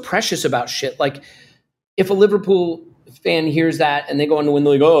get so precious about shit. Like, if a Liverpool fan hears that and they go on to win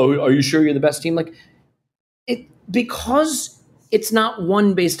the league, oh, are you sure you're the best team? Like, because it's not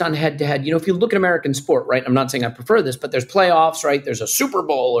one based on head-to-head. If you look at American sport, right, I'm not saying I prefer this, but there's playoffs, right? There's a Super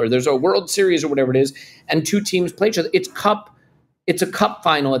Bowl or there's a World Series or whatever it is, and 2 teams play each other. It's a cup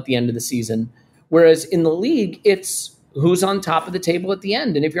final at the end of the season, whereas in the league, it's who's on top of the table at the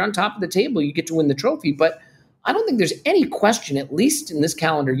end. And if you're on top of the table, you get to win the trophy. But I don't think there's any question, at least in this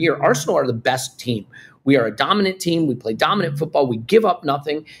calendar year, Arsenal are the best team. We are a dominant team. We play dominant football. We give up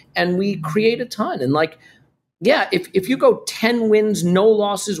nothing, and we create a ton. And if you go 10 wins, no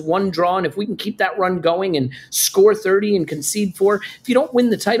losses, 1 draw, and if we can keep that run going and score 30 and concede 4, if you don't win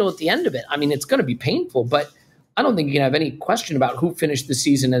the title at the end of it, it's going to be painful. But I don't think you can have any question about who finished the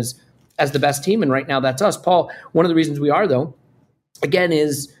season as the best team, and right now that's us. Paul, one of the reasons we are, though, again,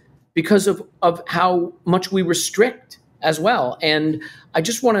 is because of how much we restrict as well. And I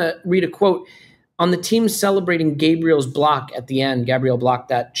just want to read a quote. On the team celebrating Gabriel's block at the end, Gabriel blocked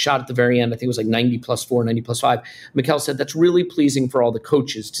that shot at the very end. I think it was like 90+4, 90+5. Mikel said, that's really pleasing for all the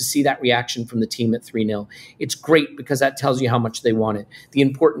coaches to see that reaction from the team at 3-0. It's great because that tells you how much they want it, the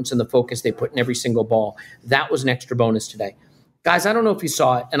importance and the focus they put in every single ball. That was an extra bonus today. Guys, I don't know if you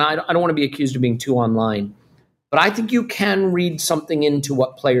saw it, and I don't want to be accused of being too online, but I think you can read something into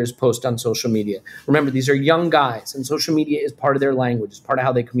what players post on social media. Remember, these are young guys, and social media is part of their language. It's part of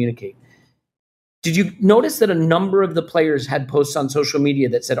how they communicate. Did you notice that a number of the players had posts on social media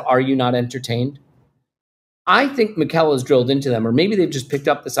that said, "Are you not entertained?" I think Mikel has drilled into them, or maybe they've just picked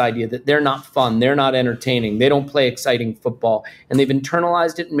up this idea that they're not fun, they're not entertaining, they don't play exciting football, and they've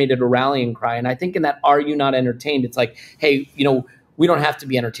internalized it and made it a rallying cry. And I think in that "Are you not entertained?" it's like, hey, we don't have to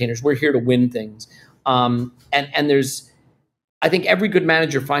be entertainers. We're here to win things. And there's, I think every good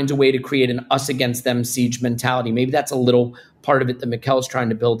manager finds a way to create an us against them siege mentality. Maybe that's a little part of it that Mikel's trying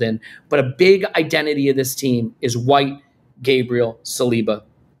to build in. But a big identity of this team is White, Gabriel, Saliba,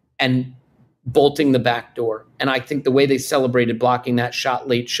 and bolting the back door. And I think the way they celebrated blocking that shot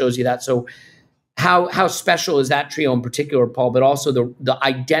late shows you that. So how special is that trio in particular, Paul, but also the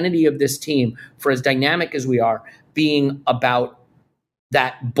identity of this team, for as dynamic as we are, being about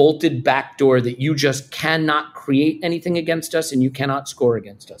that bolted back door that you just cannot create anything against us and you cannot score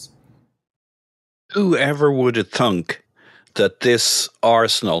against us. Whoever would have thunk that this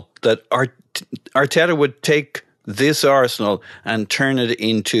Arsenal, that Arteta would take this Arsenal and turn it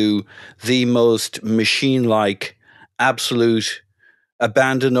into the most machine-like, absolute,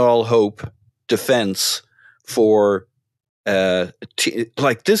 abandon all hope defense for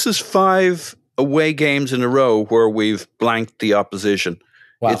this is 5 away games in a row where we've blanked the opposition.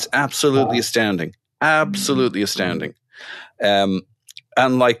 Wow. It's absolutely astounding. Absolutely astounding. And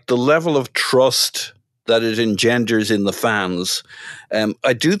like the level of trust that it engenders in the fans.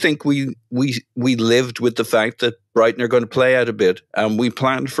 I do think we lived with the fact that Brighton are going to play out a bit, and we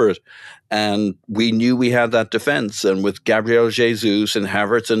planned for it. And we knew we had that defense. And with Gabriel Jesus and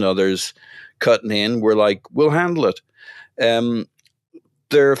Havertz and others cutting in, we're like, we'll handle it.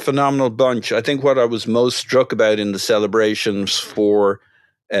 They're a phenomenal bunch. I think what I was most struck about in the celebrations for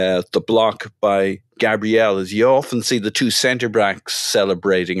the block by Gabriel is you often see the 2 centre backs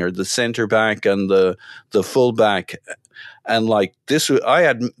celebrating, or the centre back and the full back, and like this, there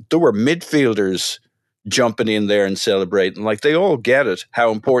were midfielders jumping in there and celebrating. Like they all get it,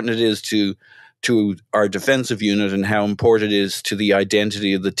 how important it is to our defensive unit and how important it is to the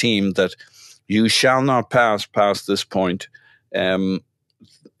identity of the team that you shall not pass past this point.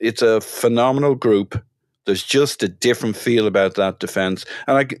 It's a phenomenal group. There's just a different feel about that defense.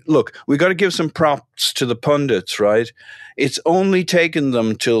 And look, we got to give some props to the pundits, right? It's only taken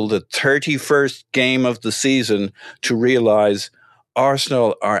them till the 31st game of the season to realize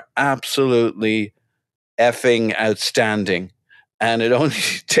Arsenal are absolutely effing outstanding. And it only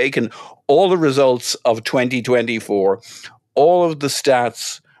taken all the results of 2024, all of the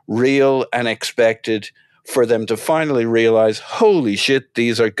stats, real and expected, for them to finally realize, holy shit,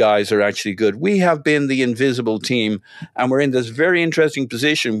 these guys are actually good. We have been the invisible team, and we're in this very interesting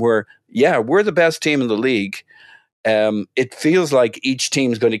position where, yeah, we're the best team in the league. It feels like each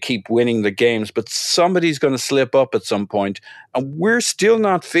team's going to keep winning the games, but somebody's going to slip up at some point, and we're still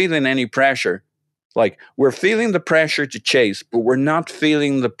not feeling any pressure. Like, we're feeling the pressure to chase, but we're not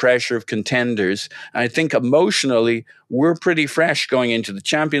feeling the pressure of contenders. And I think emotionally, we're pretty fresh going into the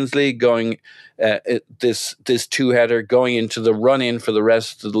Champions League, going this 2-header, going into the run-in for the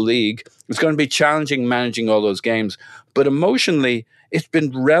rest of the league. It's going to be challenging managing all those games. But emotionally, it's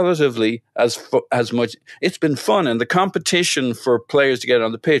been relatively as much. It's been fun, and the competition for players to get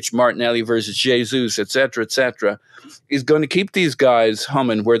on the pitch, Martinelli versus Jesus, etc., is going to keep these guys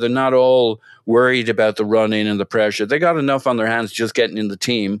humming, where they're not all worried about the run-in and the pressure. They got enough on their hands just getting in the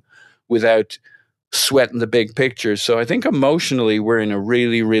team without sweating the big picture. So I think emotionally we're in a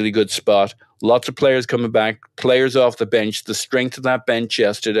really, really good spot. Lots of players coming back, players off the bench, the strength of that bench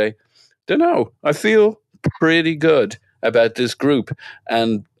yesterday. Don't know. I feel pretty good about this group,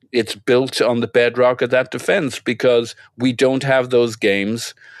 and it's built on the bedrock of that defense, because we don't have those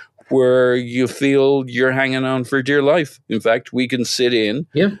games where you feel you're hanging on for dear life. In fact, we can sit in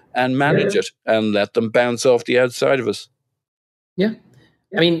and manage it and let them bounce off the outside of us. Yeah.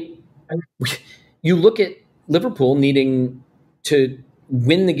 I mean, you look at Liverpool needing to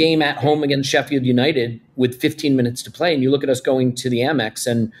win the game at home against Sheffield United with 15 minutes to play, and you look at us going to the Amex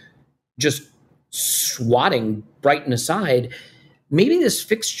and just swatting Brighton aside. Maybe this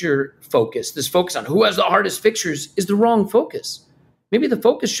fixture focus, this focus on who has the hardest fixtures, is the wrong focus. Maybe the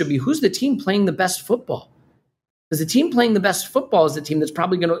focus should be who's the team playing the best football. Because the team playing the best football is the team that's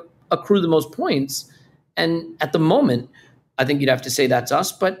probably going to accrue the most points. And at the moment, I think you'd have to say that's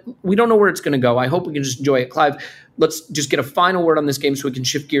us, but we don't know where it's going to go. I hope we can just enjoy it. Clive, let's just get a final word on this game so we can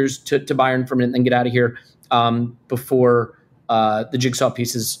shift gears to Bayern for a minute and then get out of here before the jigsaw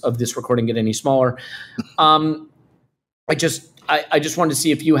pieces of this recording get any smaller. I just wanted to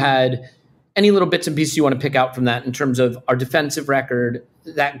see if you had any little bits and pieces you want to pick out from that in terms of our defensive record,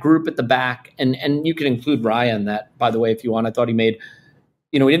 that group at the back, and you can include Ryan, that, by the way, if you want. I thought he made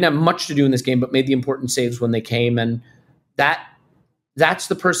we didn't have much to do in this game, but made the important saves when they came. And that's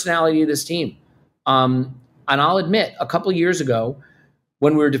the personality of this team. And I'll admit, a couple years ago,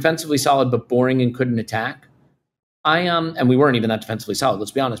 when we were defensively solid but boring and couldn't attack, and we weren't even that defensively solid,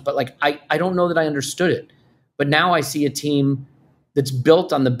 let's be honest, but like I don't know that I understood it. But now I see a team that's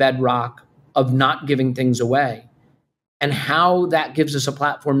built on the bedrock of not giving things away, and how that gives us a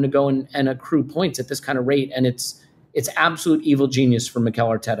platform to go and accrue points at this kind of rate. And it's absolute evil genius for Mikel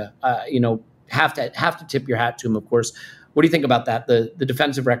Arteta. Have to tip your hat to him, of course. What do you think about that? The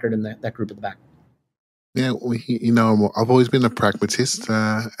defensive record in that group at the back. Yeah, I've always been a pragmatist,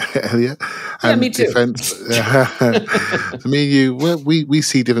 Elliot. Yeah, me too. Defense, me and you, we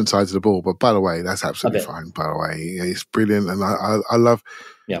see different sides of the ball. But by the way, that's absolutely fine. By the way, it's brilliant, and I love.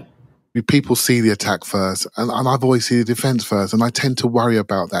 Yeah. People see the attack first, and I've always seen the defense first, and I tend to worry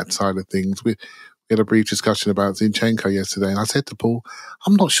about that side of things. We had a brief discussion about Zinchenko yesterday, and I said to Paul,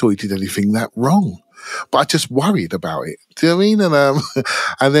 I'm not sure he did anything that wrong, but I just worried about it. Do you know what I mean?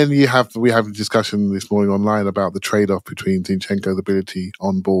 And then we have a discussion this morning online about the trade-off between Zinchenko's ability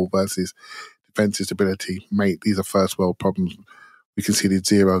on ball versus defense's ability. Mate, these are first world problems. We conceded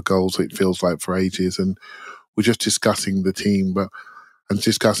 0 goals, it feels like, for ages, and we're just discussing the team, and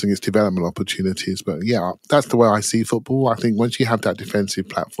discussing its development opportunities. But yeah, that's the way I see football. I think once you have that defensive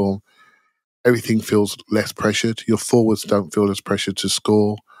platform, everything feels less pressured. Your forwards don't feel as pressured to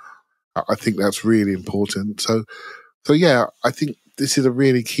score. I think that's really important. So yeah, I think this is a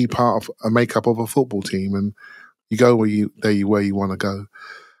really key part of a makeup of a football team, and you go where you want to go.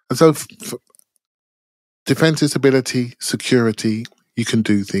 And so defensive stability, security, you can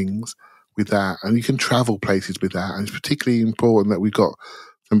do things with that, and you can travel places with that. And it's particularly important that we've got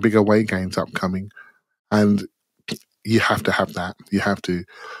some big away games upcoming, and you have to have that. You have to.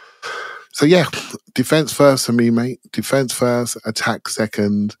 So yeah, defense first for me, mate. Defense first, attack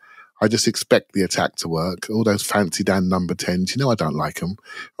second. I just expect the attack to work. All those fancy Dan number 10s, I don't like them,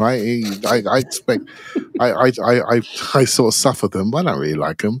 right? I expect, I sort of suffer them. I don't really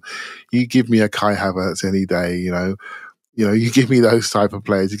like them. You give me a Kai Havertz any day, you give me those type of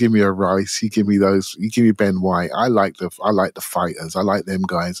players. You give me a Rice. You give me Ben White. I like the fighters. I like them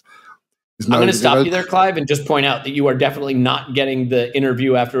guys. I'm going to stop you there, Clive, and just point out that you are definitely not getting the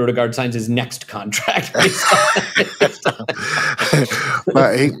interview after Odegaard signs his next contract.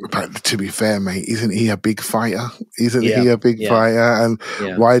 but to be fair, mate, isn't he a big fighter? Isn't he a big fighter? And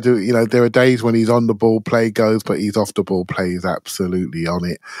why there are days when he's on the ball, play goes, but he's off the ball, play is absolutely on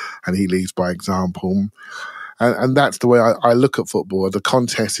it, and he leads by example. And that's the way I look at football. The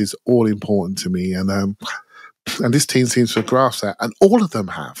contest is all important to me, and this team seems to grasp that, and all of them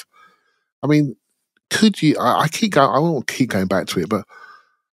have. I mean, could you? I won't keep going back to it, but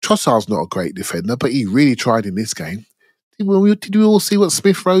Trossard's not a great defender, but he really tried in this game. Did we all see what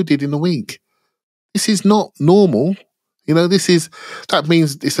Smith Rowe did in the week? This is not normal. That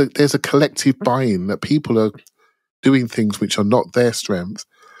means there's a collective buy-in that people are doing things which are not their strengths,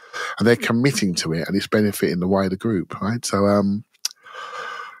 and they're committing to it, and it's benefiting the wider group, right? So,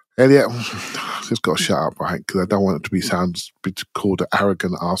 Elliot, I've just got to shut up, right? Because I don't want it to be called an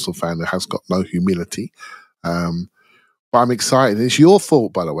arrogant Arsenal fan that has got no humility. But I'm excited. It's your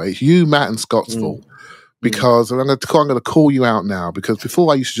fault, by the way. It's you, Matt, and Scott's fault. Because I'm going to call you out now, because before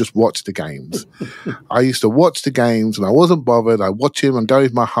I used to just watch the games. I used to watch the games and I wasn't bothered. I watch him and go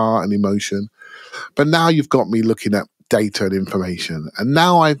with my heart and emotion. But now you've got me looking at data and information. And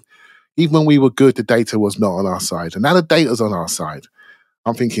now even when we were good, the data was not on our side. And now the data's on our side.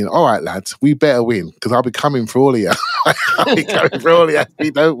 I'm thinking, all right, lads, we better win, because I'll be coming for all of you. I'll be coming for all of you if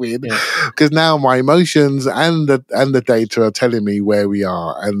we don't win. Because now my emotions and the data are telling me where we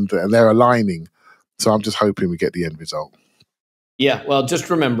are, and they're aligning. So I'm just hoping we get the end result. Yeah, well,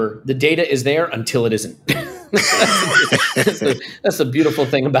 just remember, the data is there until it isn't. That's the beautiful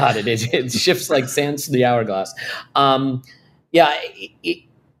thing about it. It shifts like sands to the hourglass. It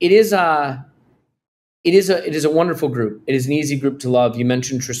is a wonderful group. It is an easy group to love. You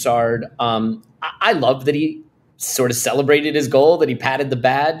mentioned Trossard. I love that he sort of celebrated his goal, that he patted the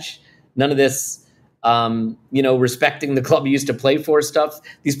badge. None of this, respecting the club he used to play for stuff.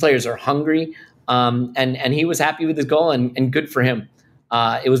 These players are hungry, and he was happy with his goal, and good for him.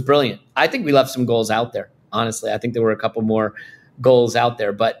 It was brilliant. I think we left some goals out there. Honestly, I think there were a couple more goals out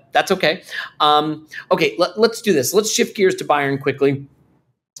there, but that's okay. Okay, let's do this. Let's shift gears to Bayern quickly.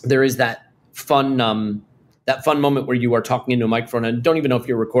 There is that fun moment where you are talking into a microphone and don't even know if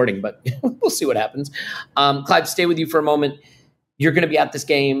you're recording, but we'll see what happens. Clive, stay with you for a moment. You're going to be at this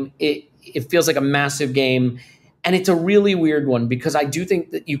game. It feels like a massive game, and it's a really weird one, because I do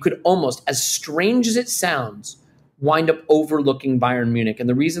think that you could almost, as strange as it sounds, wind up overlooking Bayern Munich. And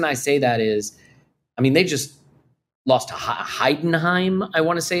the reason I say that is, I mean, they just lost to Heidenheim, I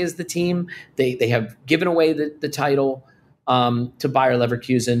want to say, is the team. They have given away the title to Bayer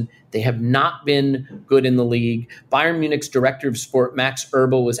Leverkusen. They have not been good in the league. Bayern Munich's director of sport, Max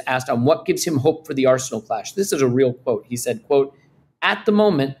Erbel, was asked on what gives him hope for the Arsenal clash. This is a real quote. He said, quote, "At the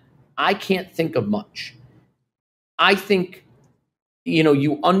moment, I can't think of much. I think,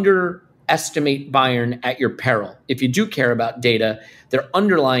 you underestimate Bayern at your peril. If you do care about data, their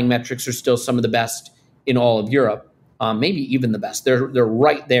underlying metrics are still some of the best in all of Europe, maybe even the best. They're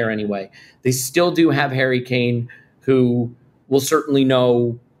right there anyway. They still do have Harry Kane, who will certainly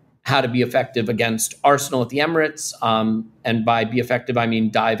know how to be effective against Arsenal at the Emirates. And by be effective, I mean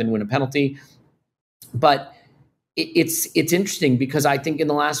dive and win a penalty. But it's interesting because I think in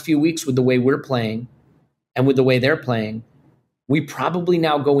the last few weeks, with the way we're playing and with the way they're playing, we probably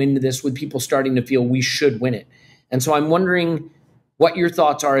now go into this with people starting to feel we should win it. And so I'm wondering what your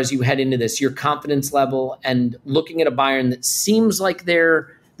thoughts are as you head into this, your confidence level, and looking at a Bayern that seems like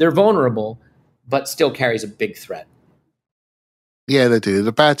they're vulnerable, but still carries a big threat. Yeah, they do.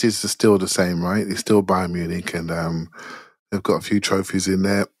 The badges are still the same, right? They're still Bayern Munich, and they've got a few trophies in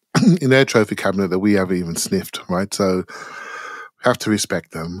there in their trophy cabinet that we haven't even sniffed, right? So we have to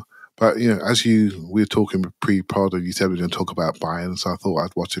respect them. But as we were talking pre-pod, and you said we were going to talk about Bayern, so I thought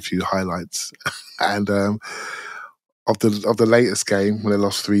I'd watch a few highlights and of the latest game when they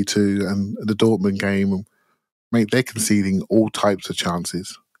lost 3-2, and the Dortmund game. Mate, they're conceding all types of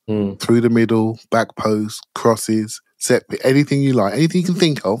chances. Through the middle, back post, crosses, set, anything you like, anything you can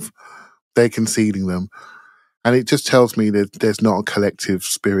think of, they're conceding them. And it just tells me that there's not a collective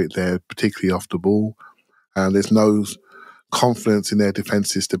spirit there, particularly off the ball. And there's no confidence in their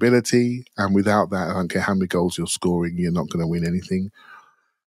defensive stability. And without that, I don't care how many goals you're scoring, you're not going to win anything.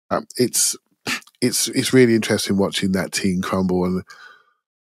 It's really interesting watching that team crumble. And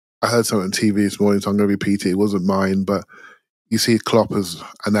I heard something on TV this morning, so I'm going to repeat it. It wasn't mine, but you see Klopp has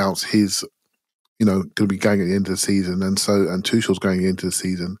announced his, going to be going at the end of the season, and Tuchel's going into the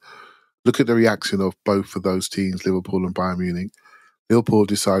season. Look at the reaction of both of those teams, Liverpool and Bayern Munich. Liverpool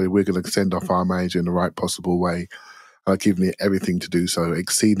decided we're going to send off our manager in the right possible way, and are giving it everything to do so,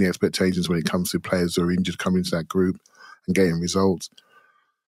 exceeding expectations when it comes to players who are injured coming into that group and getting results.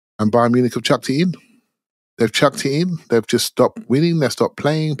 And Bayern Munich have chucked it in. They've chucked it in. They've just stopped winning. They've stopped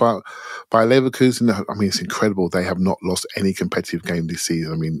playing. But by Leverkusen, I mean, it's incredible. They have not lost any competitive game this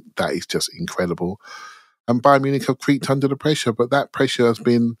season. I mean, that is just incredible. And Bayern Munich have creaked under the pressure, but that pressure has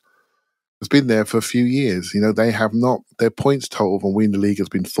been there for a few years. They have not, their points total from winning the league has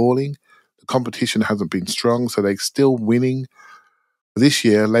been falling. The competition hasn't been strong, so they're still winning. This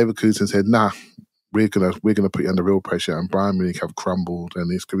year, Leverkusen said, nah, we're gonna put you under real pressure, and Bayern Munich have crumbled.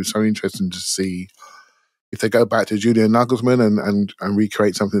 And it's going to be so interesting to see if they go back to Julian Nagelsmann and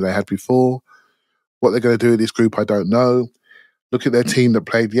recreate something they had before. What they're going to do with this group, I don't know. Look at their team that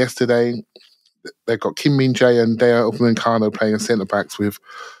played yesterday. They've got Kim Min-jae and Deo Upamecano playing as centre-backs with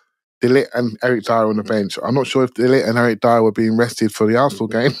De Ligt and Eric Dyer on the bench. I'm not sure if De Ligt and Eric Dyer were being rested for the Arsenal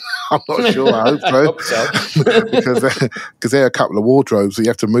game. I'm not sure. I hope so. I hope so. because they're a couple of wardrobes, so you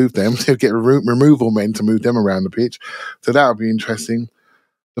have to move them. So you get removal men to move them around the pitch. So that would be interesting.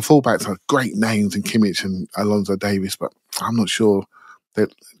 The fullbacks are great names in Kimmich and Alonso Davies, but I'm not sure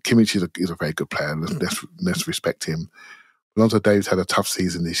that Kimmich is a very good player. Let's respect him. Alonso Davies had a tough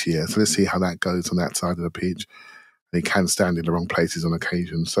season this year, so let's see how that goes on that side of the pitch. And he can stand in the wrong places on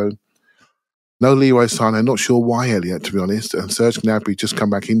occasion. So no Leroy Sané. Not sure why, Elliot, to be honest. And Serge Gnabry just come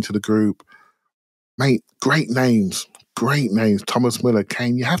back into the group. Mate, great names. Thomas Müller,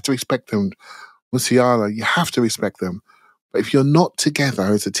 Kane, you have to respect them. Musiala, you have to respect them. But if you're not together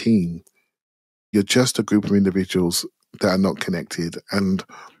as a team, you're just a group of individuals that are not connected. And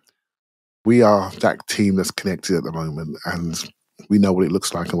we are that team that's connected at the moment. And we know what it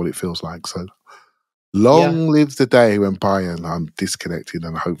looks like and what it feels like. So long lives the day when Bayern are disconnected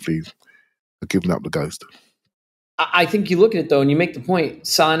and hopefully are giving up the ghost. I think you look at it, though, and you make the point.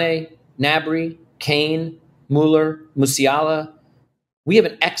 Sané, Gnabry, Kane, Müller, Musiala. We have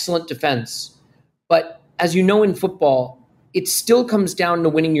an excellent defense. But as you know in football, it still comes down to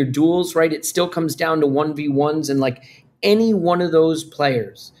winning your duels, right? It still comes down to 1v1s. And like any one of those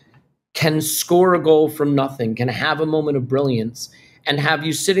players can score a goal from nothing, can have a moment of brilliance, and have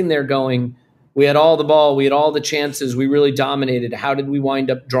you sitting there going, we had all the ball, we had all the chances, we really dominated. How did we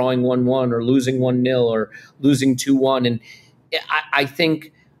wind up drawing 1-1 or losing 1-0 or losing 2-1? And I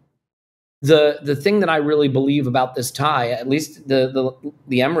think the thing that I really believe about this tie, at least the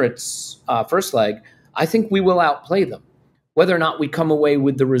Emirates first leg, I think we will outplay them. Whether or not we come away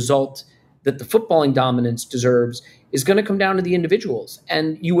with the result that the footballing dominance deserves is going to come down to the individuals.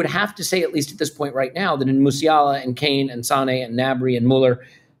 And you would have to say, at least at this point right now, that in Musiala and Kane and Sané and Gnabry and Muller,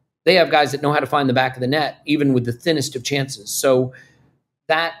 they have guys that know how to find the back of the net, even with the thinnest of chances. So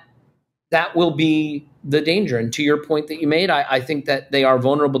that will be the danger. And to your point that you made, I think that they are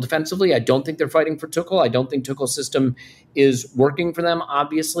vulnerable defensively. I don't think they're fighting for Tuchel. I don't think Tuchel's system is working for them,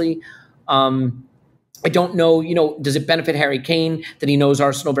 obviously. I don't know, does it benefit Harry Kane that he knows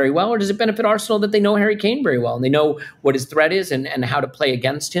Arsenal very well, or does it benefit Arsenal that they know Harry Kane very well and they know what his threat is and how to play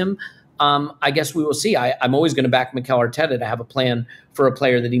against him? I guess we will see. I'm always going to back Mikel Arteta to have a plan for a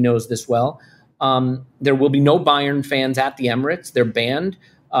player that he knows this well. There will be no Bayern fans at the Emirates. They're banned.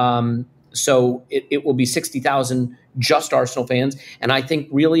 So it will be 60,000 just Arsenal fans. And I think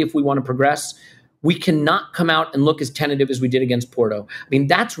really if we want to progress, we cannot come out and look as tentative as we did against Porto. I mean,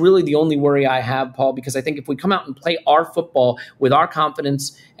 that's really the only worry I have, Paul, because I think if we come out and play our football with our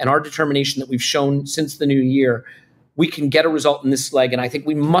confidence and our determination that we've shown since the new year, we can get a result in this leg. And I think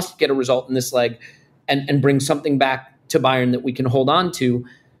we must get a result in this leg and bring something back to Bayern that we can hold on to.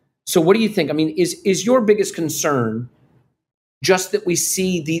 So what do you think? I mean, is your biggest concern just that we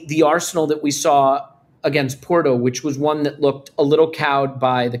see the Arsenal that we saw against Porto, which was one that looked a little cowed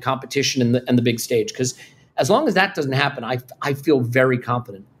by the competition and the big stage? Because as long as that doesn't happen, I feel very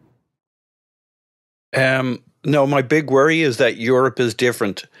confident. No, my big worry is that Europe is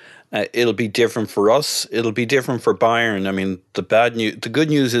different. It'll be different for us. It'll be different for Bayern. I mean, the good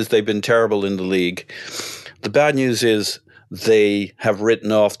news is they've been terrible in the league. The bad news is they have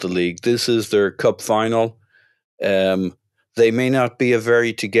written off the league. This is their cup final. They may not be a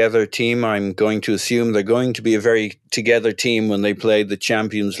very together team. I'm going to assume they're going to be a very together team when they play the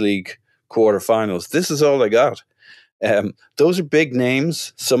Champions League quarterfinals. This is all I got. Those are big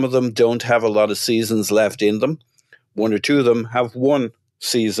names. Some of them don't have a lot of seasons left in them. One or two of them have one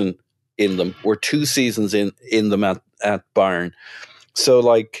season in them or two seasons in them at Bayern.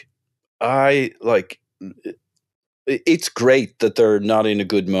 So it's great that they're not in a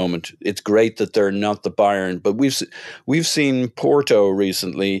good moment. It's great that they're not the Bayern, but we've seen Porto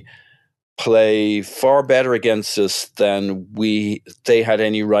recently play far better against us than they had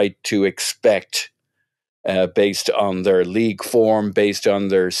any right to expect, based on their league form, based on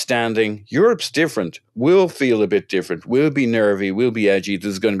their standing. Europe's different. We'll feel a bit different. We'll be nervy. We'll be edgy.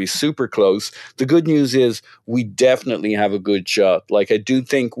 This is going to be super close. The good news is we definitely have a good shot. I do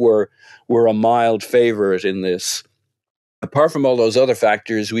think we're a mild favorite in this. Apart from all those other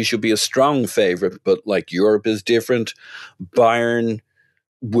factors, we should be a strong favorite, but Europe is different. Bayern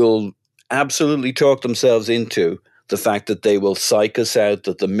will absolutely talk themselves into the fact that they will psych us out,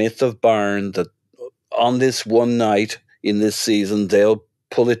 that the myth of Bayern, that on this one night in this season, they'll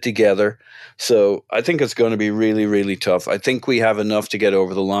pull it together. So I think it's going to be really, really tough. I think we have enough to get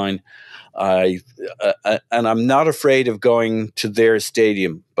over the line. And I'm not afraid of going to their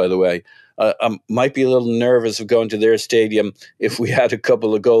stadium, by the way. I might be a little nervous of going to their stadium if we had a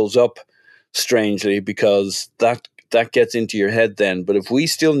couple of goals up, strangely, because that gets into your head then. But if we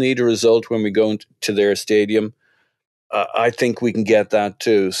still need a result when we go to their stadium, I think we can get that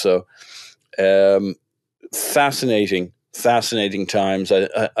too. So fascinating times.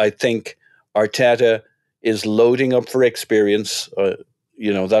 I think Arteta is loading up for experience.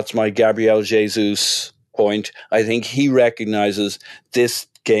 That's my Gabriel Jesus point. I think he recognizes this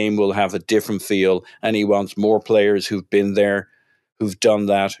game will have a different feel, and he wants more players who've been there, who've done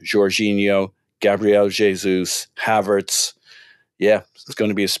that. Jorginho, Gabriel Jesus, Havertz. Yeah, it's going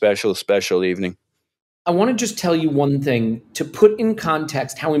to be a special, special evening. I want to just tell you one thing to put in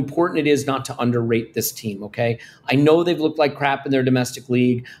context how important it is not to underrate this team, okay? I know they've looked like crap in their domestic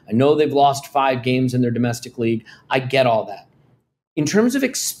league. I know they've lost 5 games in their domestic league. I get all that. In terms of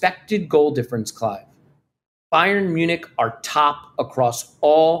expected goal difference, Clive, Bayern Munich are top across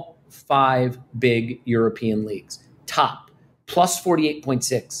all 5 big European leagues. Top, plus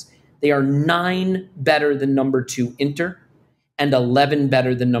 48.6. They are 9 better than number 2 Inter and 11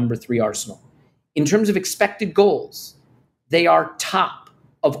 better than number 3 Arsenal. In terms of expected goals, they are top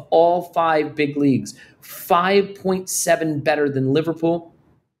of all 5 big leagues. 5.7 better than Liverpool,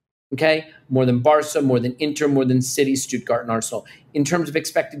 okay? More than Barca, more than Inter, more than City, Stuttgart, and Arsenal. In terms of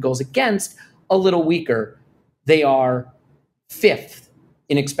expected goals against, a little weaker. They are 5th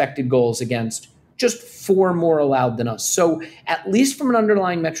in expected goals against, just 4 more allowed than us. So at least from an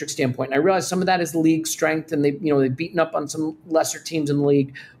underlying metric standpoint, and I realize some of that is the league strength, and they've beaten up on some lesser teams in the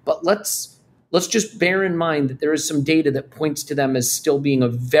league. But let's just bear in mind that there is some data that points to them as still being a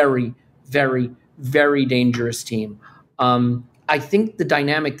very, very, very dangerous team. I think the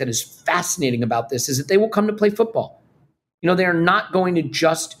dynamic that is fascinating about this is that they will come to play football. They are not going to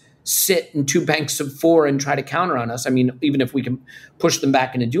just sit in 2 banks of 4 and try to counter on us. I mean, even if we can push them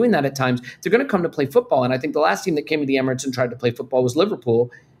back into doing that at times, they're going to come to play football. And I think the last team that came to the Emirates and tried to play football was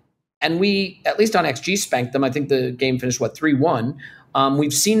Liverpool. And we, at least on XG, spanked them. I think the game finished, 3-1.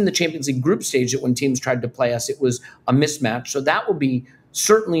 We've seen in the Champions League group stage that when teams tried to play us, it was a mismatch. So that will be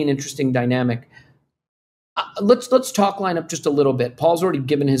certainly an interesting dynamic. Let's talk lineup just a little bit. Paul's already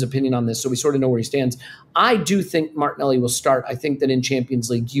given his opinion on this, so we sort of know where he stands. I do think Martinelli will start. I think that in Champions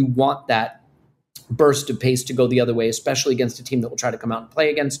League, you want that burst of pace to go the other way, especially against a team that will try to come out and play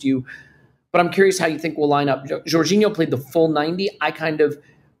against you. But I'm curious how you think we'll line up. Jorginho played the full 90. I kind of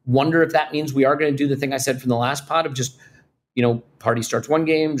wonder if that means we are going to do the thing I said from the last pod of just, Partey starts one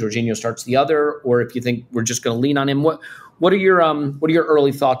game, Jorginho starts the other, or if you think we're just going to lean on him. What are your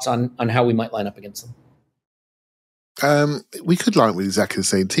early thoughts on how we might line up against them? We could line with exactly the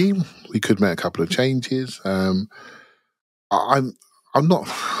same team. We could make a couple of changes. I'm not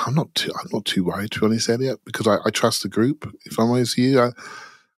too worried, to be honest, Elliot, because I trust the group. If I'm honest with you,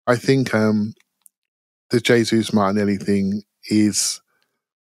 I think the Jesus Martinelli thing is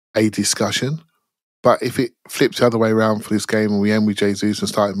a discussion, but if it flips the other way around for this game and we end with Jesus and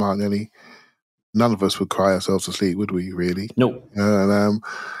start with Martinelli, none of us would cry ourselves to sleep, would we? Really? No.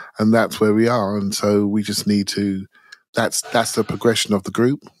 And that's where we are, and so we just need to. That's the progression of the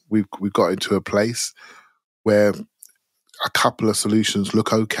group. We've got into a place where a couple of solutions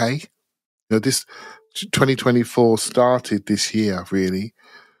look okay. This 2024 started this year really.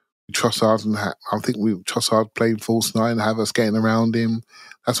 Trossard Trossard playing false 9, Havertz getting around him.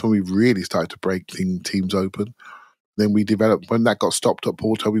 That's when we really started to break teams open. Then we developed. When that got stopped at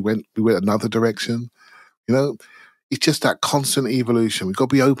Porto, we went another direction. It's just that constant evolution. We've got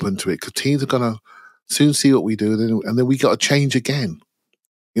to be open to it because teams are gonna soon see what we do, and then we got to change again.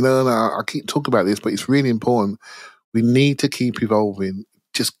 And I keep talking about this, but it's really important. We need to keep evolving.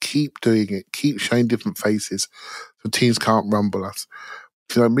 Just keep doing it. Keep showing different faces so teams can't rumble us.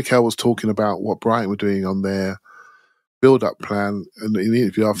 Mikel was talking about what Brighton were doing on their build-up plan, and in the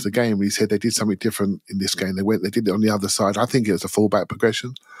interview after the game, he said they did something different in this game. They did it on the other side. I think it was a fullback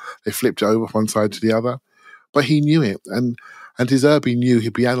progression. They flipped it over from one side to the other, but he knew it, and De Zerbi knew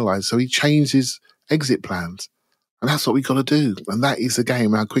he'd be analysed, so he changed his exit plans, and that's what we got to do. And that is the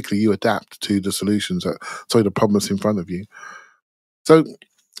game: how quickly you adapt to the solutions, the problems in front of you. So,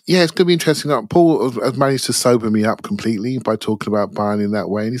 yeah, it's going to be interesting. Paul has managed to sober me up completely by talking about Bayern in that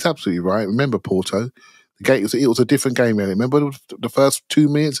way, and he's absolutely right. Remember Porto, the game it was a different game. Remember the first 2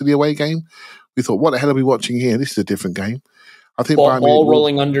 minutes of the away game? We thought, what the hell are we watching here? This is a different game. I think ball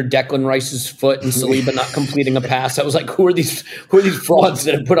rolling under Declan Rice's foot and Saliba not completing a pass. I was like, who are these frauds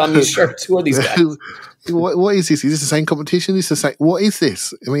that have put on these shirts? Who are these guys? What is this? Is this the same competition? Is this the same? What is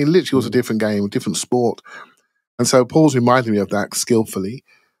this? I mean, literally, it was a different game, a different sport. And so Paul's reminded me of that skillfully.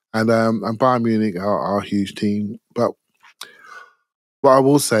 And Bayern Munich are a huge team. But what I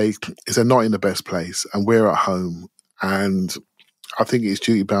will say is they're not in the best place, and we're at home. And I think it's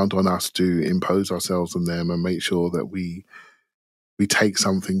duty bound on us to impose ourselves on them and make sure that we take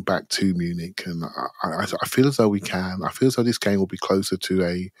something back to Munich. And I feel as though we can. I feel as though this game will be closer to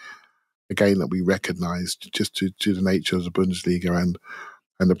a game that we recognise just to the nature of the Bundesliga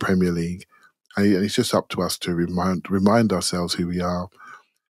and the Premier League. And it's just up to us to remind ourselves who we are.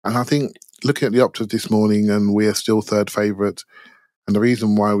 And I think looking at the Opta this morning, and we are still third favourite. And the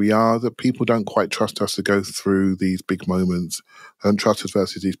reason why we are, that people don't quite trust us to go through these big moments, don't trust us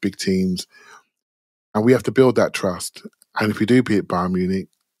versus these big teams. And we have to build that trust. And if we do beat Bayern Munich,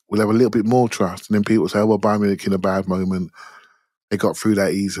 we'll have a little bit more trust. And then people say, oh, well, Bayern Munich in a bad moment, they got through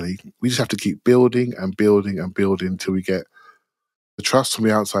that easily. We just have to keep building and building and building until we get the trust from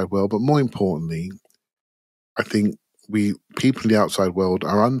the outside world. But more importantly, I think people in the outside world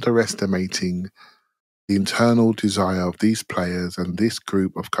are underestimating the internal desire of these players and this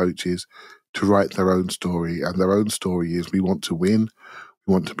group of coaches to write their own story. And their own story is we want to win.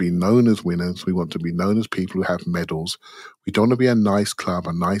 We want to be known as winners. We want to be known as people who have medals. We don't want to be a nice club,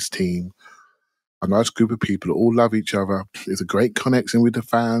 a nice team, a nice group of people that all love each other. There's a great connection with the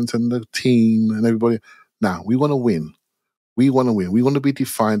fans and the team and everybody. Now, we want to win. We want to win. We want to be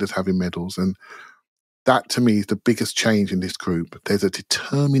defined as having medals. And that, to me, is the biggest change in this group. There's a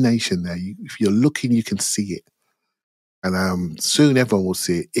determination there. If you're looking, you can see it. And soon everyone will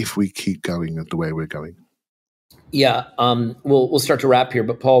see it if we keep going the way we're going. Yeah, we'll start to wrap here.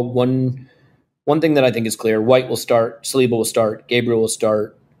 But, Paul, one thing that I think is clear, White will start, Saliba will start, Gabriel will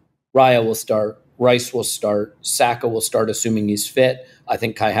start, Raya will start, Rice will start, Saka will start, assuming he's fit. I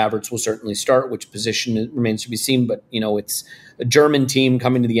think Kai Havertz will certainly start. Which position remains to be seen. But, it's a German team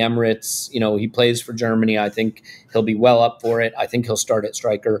coming to the Emirates. He plays for Germany. I think he'll be well up for it. I think he'll start at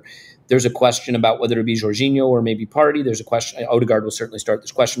striker. There's a question about whether it be Jorginho or maybe Partey. There's a question. Odegaard will certainly start.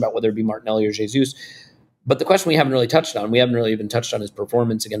 There's a question about whether it be Martinelli or Jesus. But the question we haven't really touched on, we haven't really even touched on his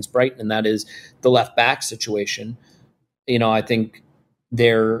performance against Brighton, and that is the left back situation. I think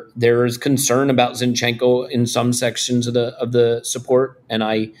there is concern about Zinchenko in some sections of the support, and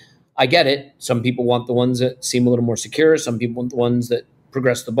I get it. Some people want the ones that seem a little more secure. Some people want the ones that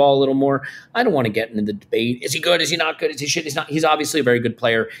progress the ball a little more. I don't want to get into the debate. Is he good? Is he not good? Is he shit? He's not. He's obviously a very good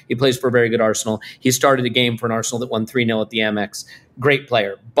player. He plays for a very good Arsenal. He started a game for an Arsenal that won 3-0 at the Amex. Great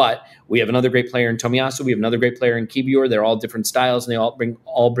player. But we have another great player in Tomiyasu. We have another great player in Kivior. They're all different styles, and they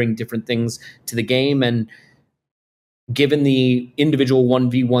all bring different things to the game. And given the individual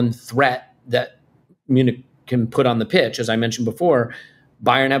 1v1 threat that Munich can put on the pitch, as I mentioned before,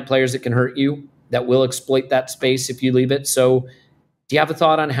 Bayern have players that can hurt you, that will exploit that space if you leave it. So do you have a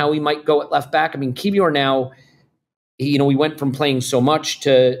thought on how we might go at left back? I mean, Kivior now, we went from playing so much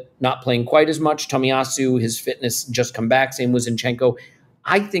to not playing quite as much. Tomiyasu, his fitness just come back. Same with Zinchenko.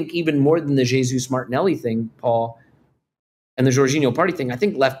 I think even more than the Jesus Martinelli thing, Paul, and the Jorginho Partey thing, I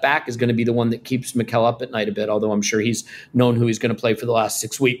think left back is going to be the one that keeps Mikel up at night a bit, although I'm sure he's known who he's going to play for the last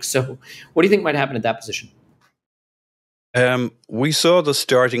 6 weeks. So what do you think might happen at that position? We saw the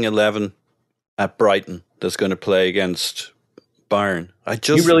starting 11 at Brighton that's going to play against Bayern.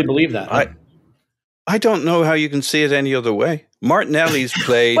 You really believe that? Huh? I don't know how you can see it any other way. Martinelli's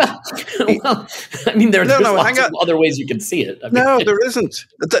played. I mean, there's lots of other ways you can see it. No, there isn't.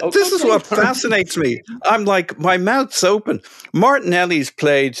 This is what fascinates me. I'm like, my mouth's open. Martinelli's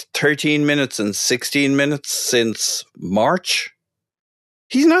played 13 minutes and 16 minutes since March.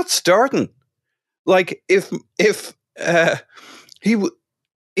 He's not starting. Like, if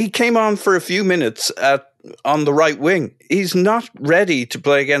he came on for a few minutes on the right wing. He's not ready to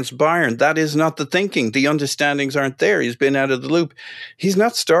play against Bayern. That is not the thinking. The understandings aren't there. He's been out of the loop. He's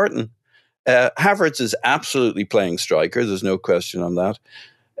not starting. Havertz is absolutely playing striker. There's no question on that.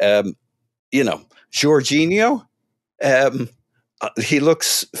 Jorginho, he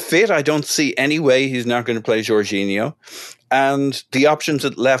looks fit. I don't see any way he's not going to play Jorginho. And the options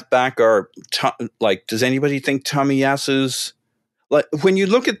at left back are, does anybody think Tomiyasu's... Like, when you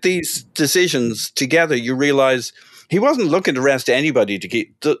look at these decisions together, you realize he wasn't looking to rest anybody to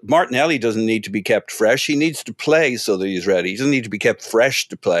keep. Martinelli doesn't need to be kept fresh. He needs to play so that he's ready. He doesn't need to be kept fresh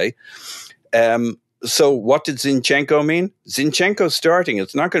to play. So what did Zinchenko mean? Zinchenko's starting.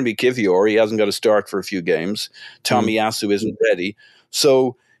 It's not going to be Kivior. He hasn't got to start for a few games. Tomiyasu isn't ready.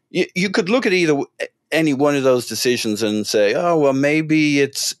 So you could look at any one of those decisions and say, oh, well, maybe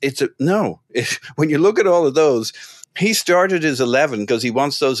it's no. When you look at all of those, he started his 11 because he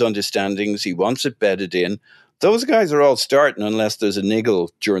wants those understandings. He wants it bedded in. Those guys are all starting unless there's a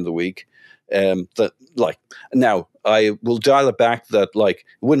niggle during the week. Now I will dial it back that it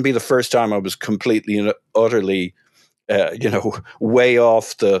wouldn't be the first time I was completely and utterly, way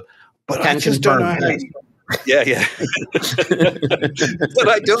off the. But I just don't know how. Yeah. But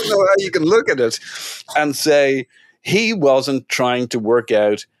I don't know how you can look at it and say he wasn't trying to work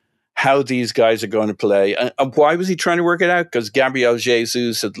out how these guys are going to play. And why was he trying to work it out? Because Gabriel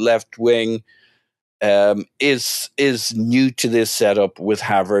Jesus at left wing is new to this setup with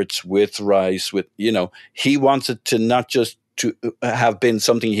Havertz, with Rice, he wants it to not just to have been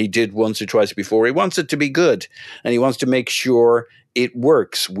something he did once or twice before. He wants it to be good, and he wants to make sure it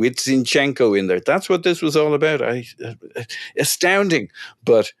works with Zinchenko in there. That's what this was all about. Astounding,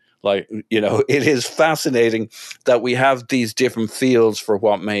 but it is fascinating that we have these different fields for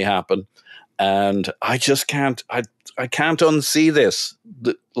what may happen. And I just can't, I can't unsee this.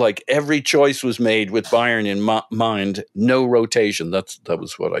 Every choice was made with Bayern in mind, no rotation. That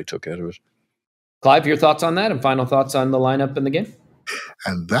was what I took out of it. Clive, your thoughts on that and final thoughts on the lineup in the game?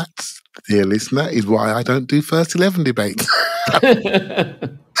 And that, dear listener, is why I don't do first 11 debates.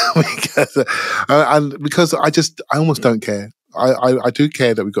 because I almost don't care. I do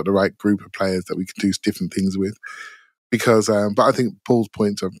care that we've got the right group of players that we can do different things with, because but I think Paul's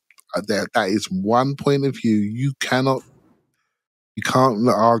points are there. That is one point of view you can't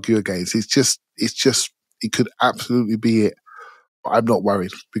argue against. It's just it could absolutely be it. But I'm not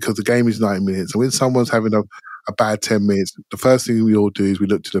worried because the game is 90 minutes, and when someone's having a bad 10 minutes, the first thing we all do is we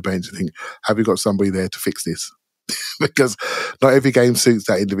look to the bench and think, have we got somebody there to fix this? Because not every game suits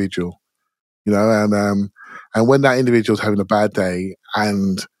that individual, and when that individual's having a bad day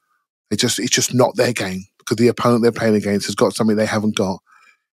and it's just not their game because the opponent they're playing against has got something they haven't got,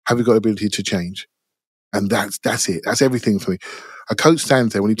 have you got the ability to change? And that's it. That's everything for me. A coach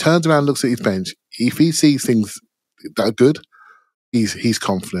stands there, when he turns around and looks at his bench, if he sees things that are good, he's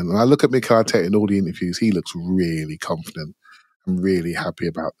confident. And I look at Mikel Arteta in all the interviews, he looks really confident and really happy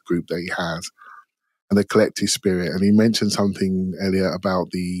about the group that he has and the collective spirit. And he mentioned something, Elliot,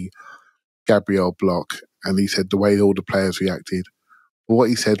 about the Gabriel block, and he said the way all the players reacted. Well, what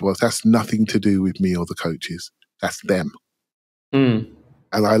he said was, that's nothing to do with me or the coaches. That's them. And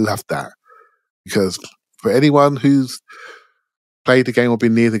I love that, because for anyone who's played the game or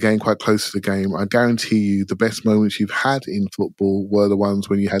been near the game, quite close to the game, I guarantee you the best moments you've had in football were the ones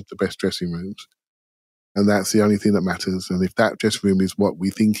when you had the best dressing rooms. And that's the only thing that matters. And if that dressing room is what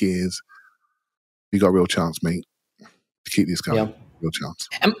we think it is, you got a real chance, mate, to keep this going. Yeah. Real chance.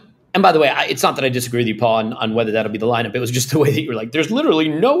 And by the way, it's not that I disagree with you, Paul, on whether that'll be the lineup. It was just the way that you were like, there's literally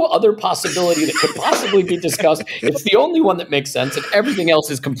no other possibility that could possibly be discussed. It's the only one that makes sense, and everything else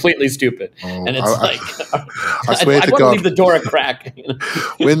is completely stupid. And it's I swear to God, to leave the door a crack.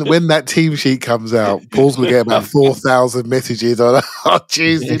 When that team sheet comes out, Paul's going to get about 4,000 messages on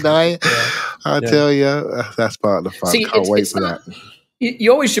Tuesday night. I tell you, that's part of the fun. See, Can't wait for that.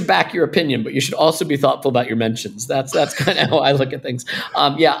 You always should back your opinion, but you should also be thoughtful about your mentions. That's kind of how I look at things.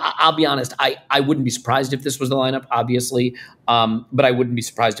 I'll be honest. I wouldn't be surprised if this was the lineup, obviously, but I wouldn't be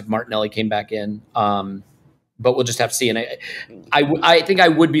surprised if Martinelli came back in. But we'll just have to see. And I think I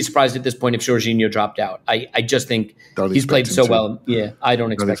would be surprised at this point if Jorginho dropped out. I just think he's played so well. Yeah, I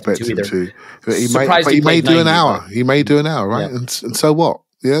don't expect him to either. He may do an hour. He may do an hour, right? Yeah. And so what?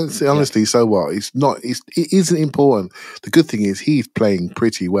 Yeah, honestly, so what? It isn't important. The good thing is he's playing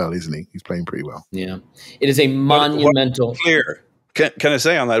pretty well, isn't he? He's playing pretty well. Yeah. It is a monumental. Clear. Can I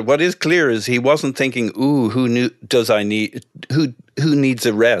say on that? What is clear is he wasn't thinking, who needs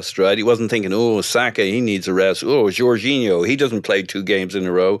a rest, right? He wasn't thinking, Saka, he needs a rest. Jorginho, he doesn't play 2 games in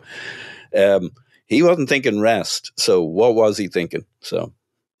a row. He wasn't thinking rest. So what was he thinking? So,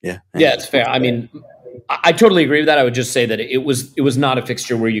 yeah. Yeah, it's fair. I mean, I totally agree with that. I would just say that it was not a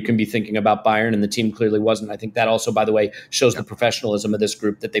fixture where you can be thinking about Bayern, and the team clearly wasn't. I think that also, by the way, shows the professionalism of this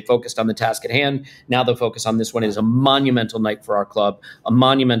group, that they focused on the task at hand. Now they'll focus on this one. It is a monumental night for our club, a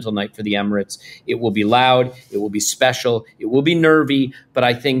monumental night for the Emirates. It will be loud. It will be special. It will be nervy, but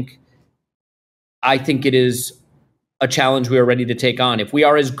I think it is a challenge we are ready to take on. If we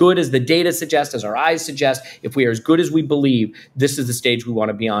are as good as the data suggests, as our eyes suggest, if we are as good as we believe, this is the stage we want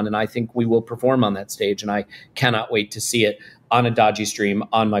to be on. And I think we will perform on that stage. And I cannot wait to see it on a dodgy stream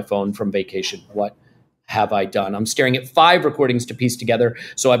on my phone from vacation. What have I done? I'm staring at 5 recordings to piece together,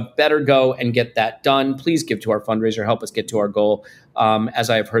 so I better go and get that done. Please give to our fundraiser. Help us get to our goal. As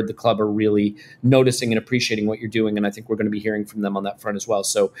I have heard, the club are really noticing and appreciating what you're doing, and I think we're going to be hearing from them on that front as well.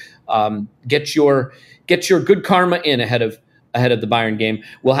 So get your good karma in ahead of the Bayern game.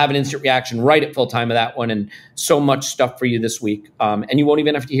 We'll have an instant reaction right at full time of that one, and so much stuff for you this week. And you won't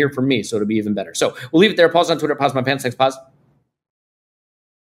even have to hear from me, so it'll be even better. So we'll leave it there. Pause on Twitter. Pause my pants. Thanks. Pause.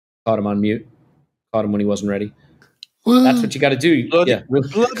 Caught him on mute. Caught him when he wasn't ready. Woo. That's what you got to do.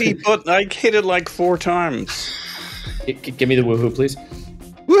 Bloody, but I hit it like 4 times. Give me the woohoo, please.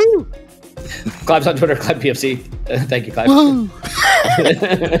 Woo! Clive's on Twitter, Clive PFC. Thank you, Clive.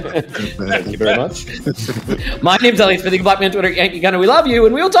 Thank you very much. My name's Elliot Smith, Black Man Twitter, Yankee Gunner. We love you,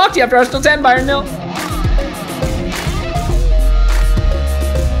 and we will talk to you after Arsenal 10, Bayern 0.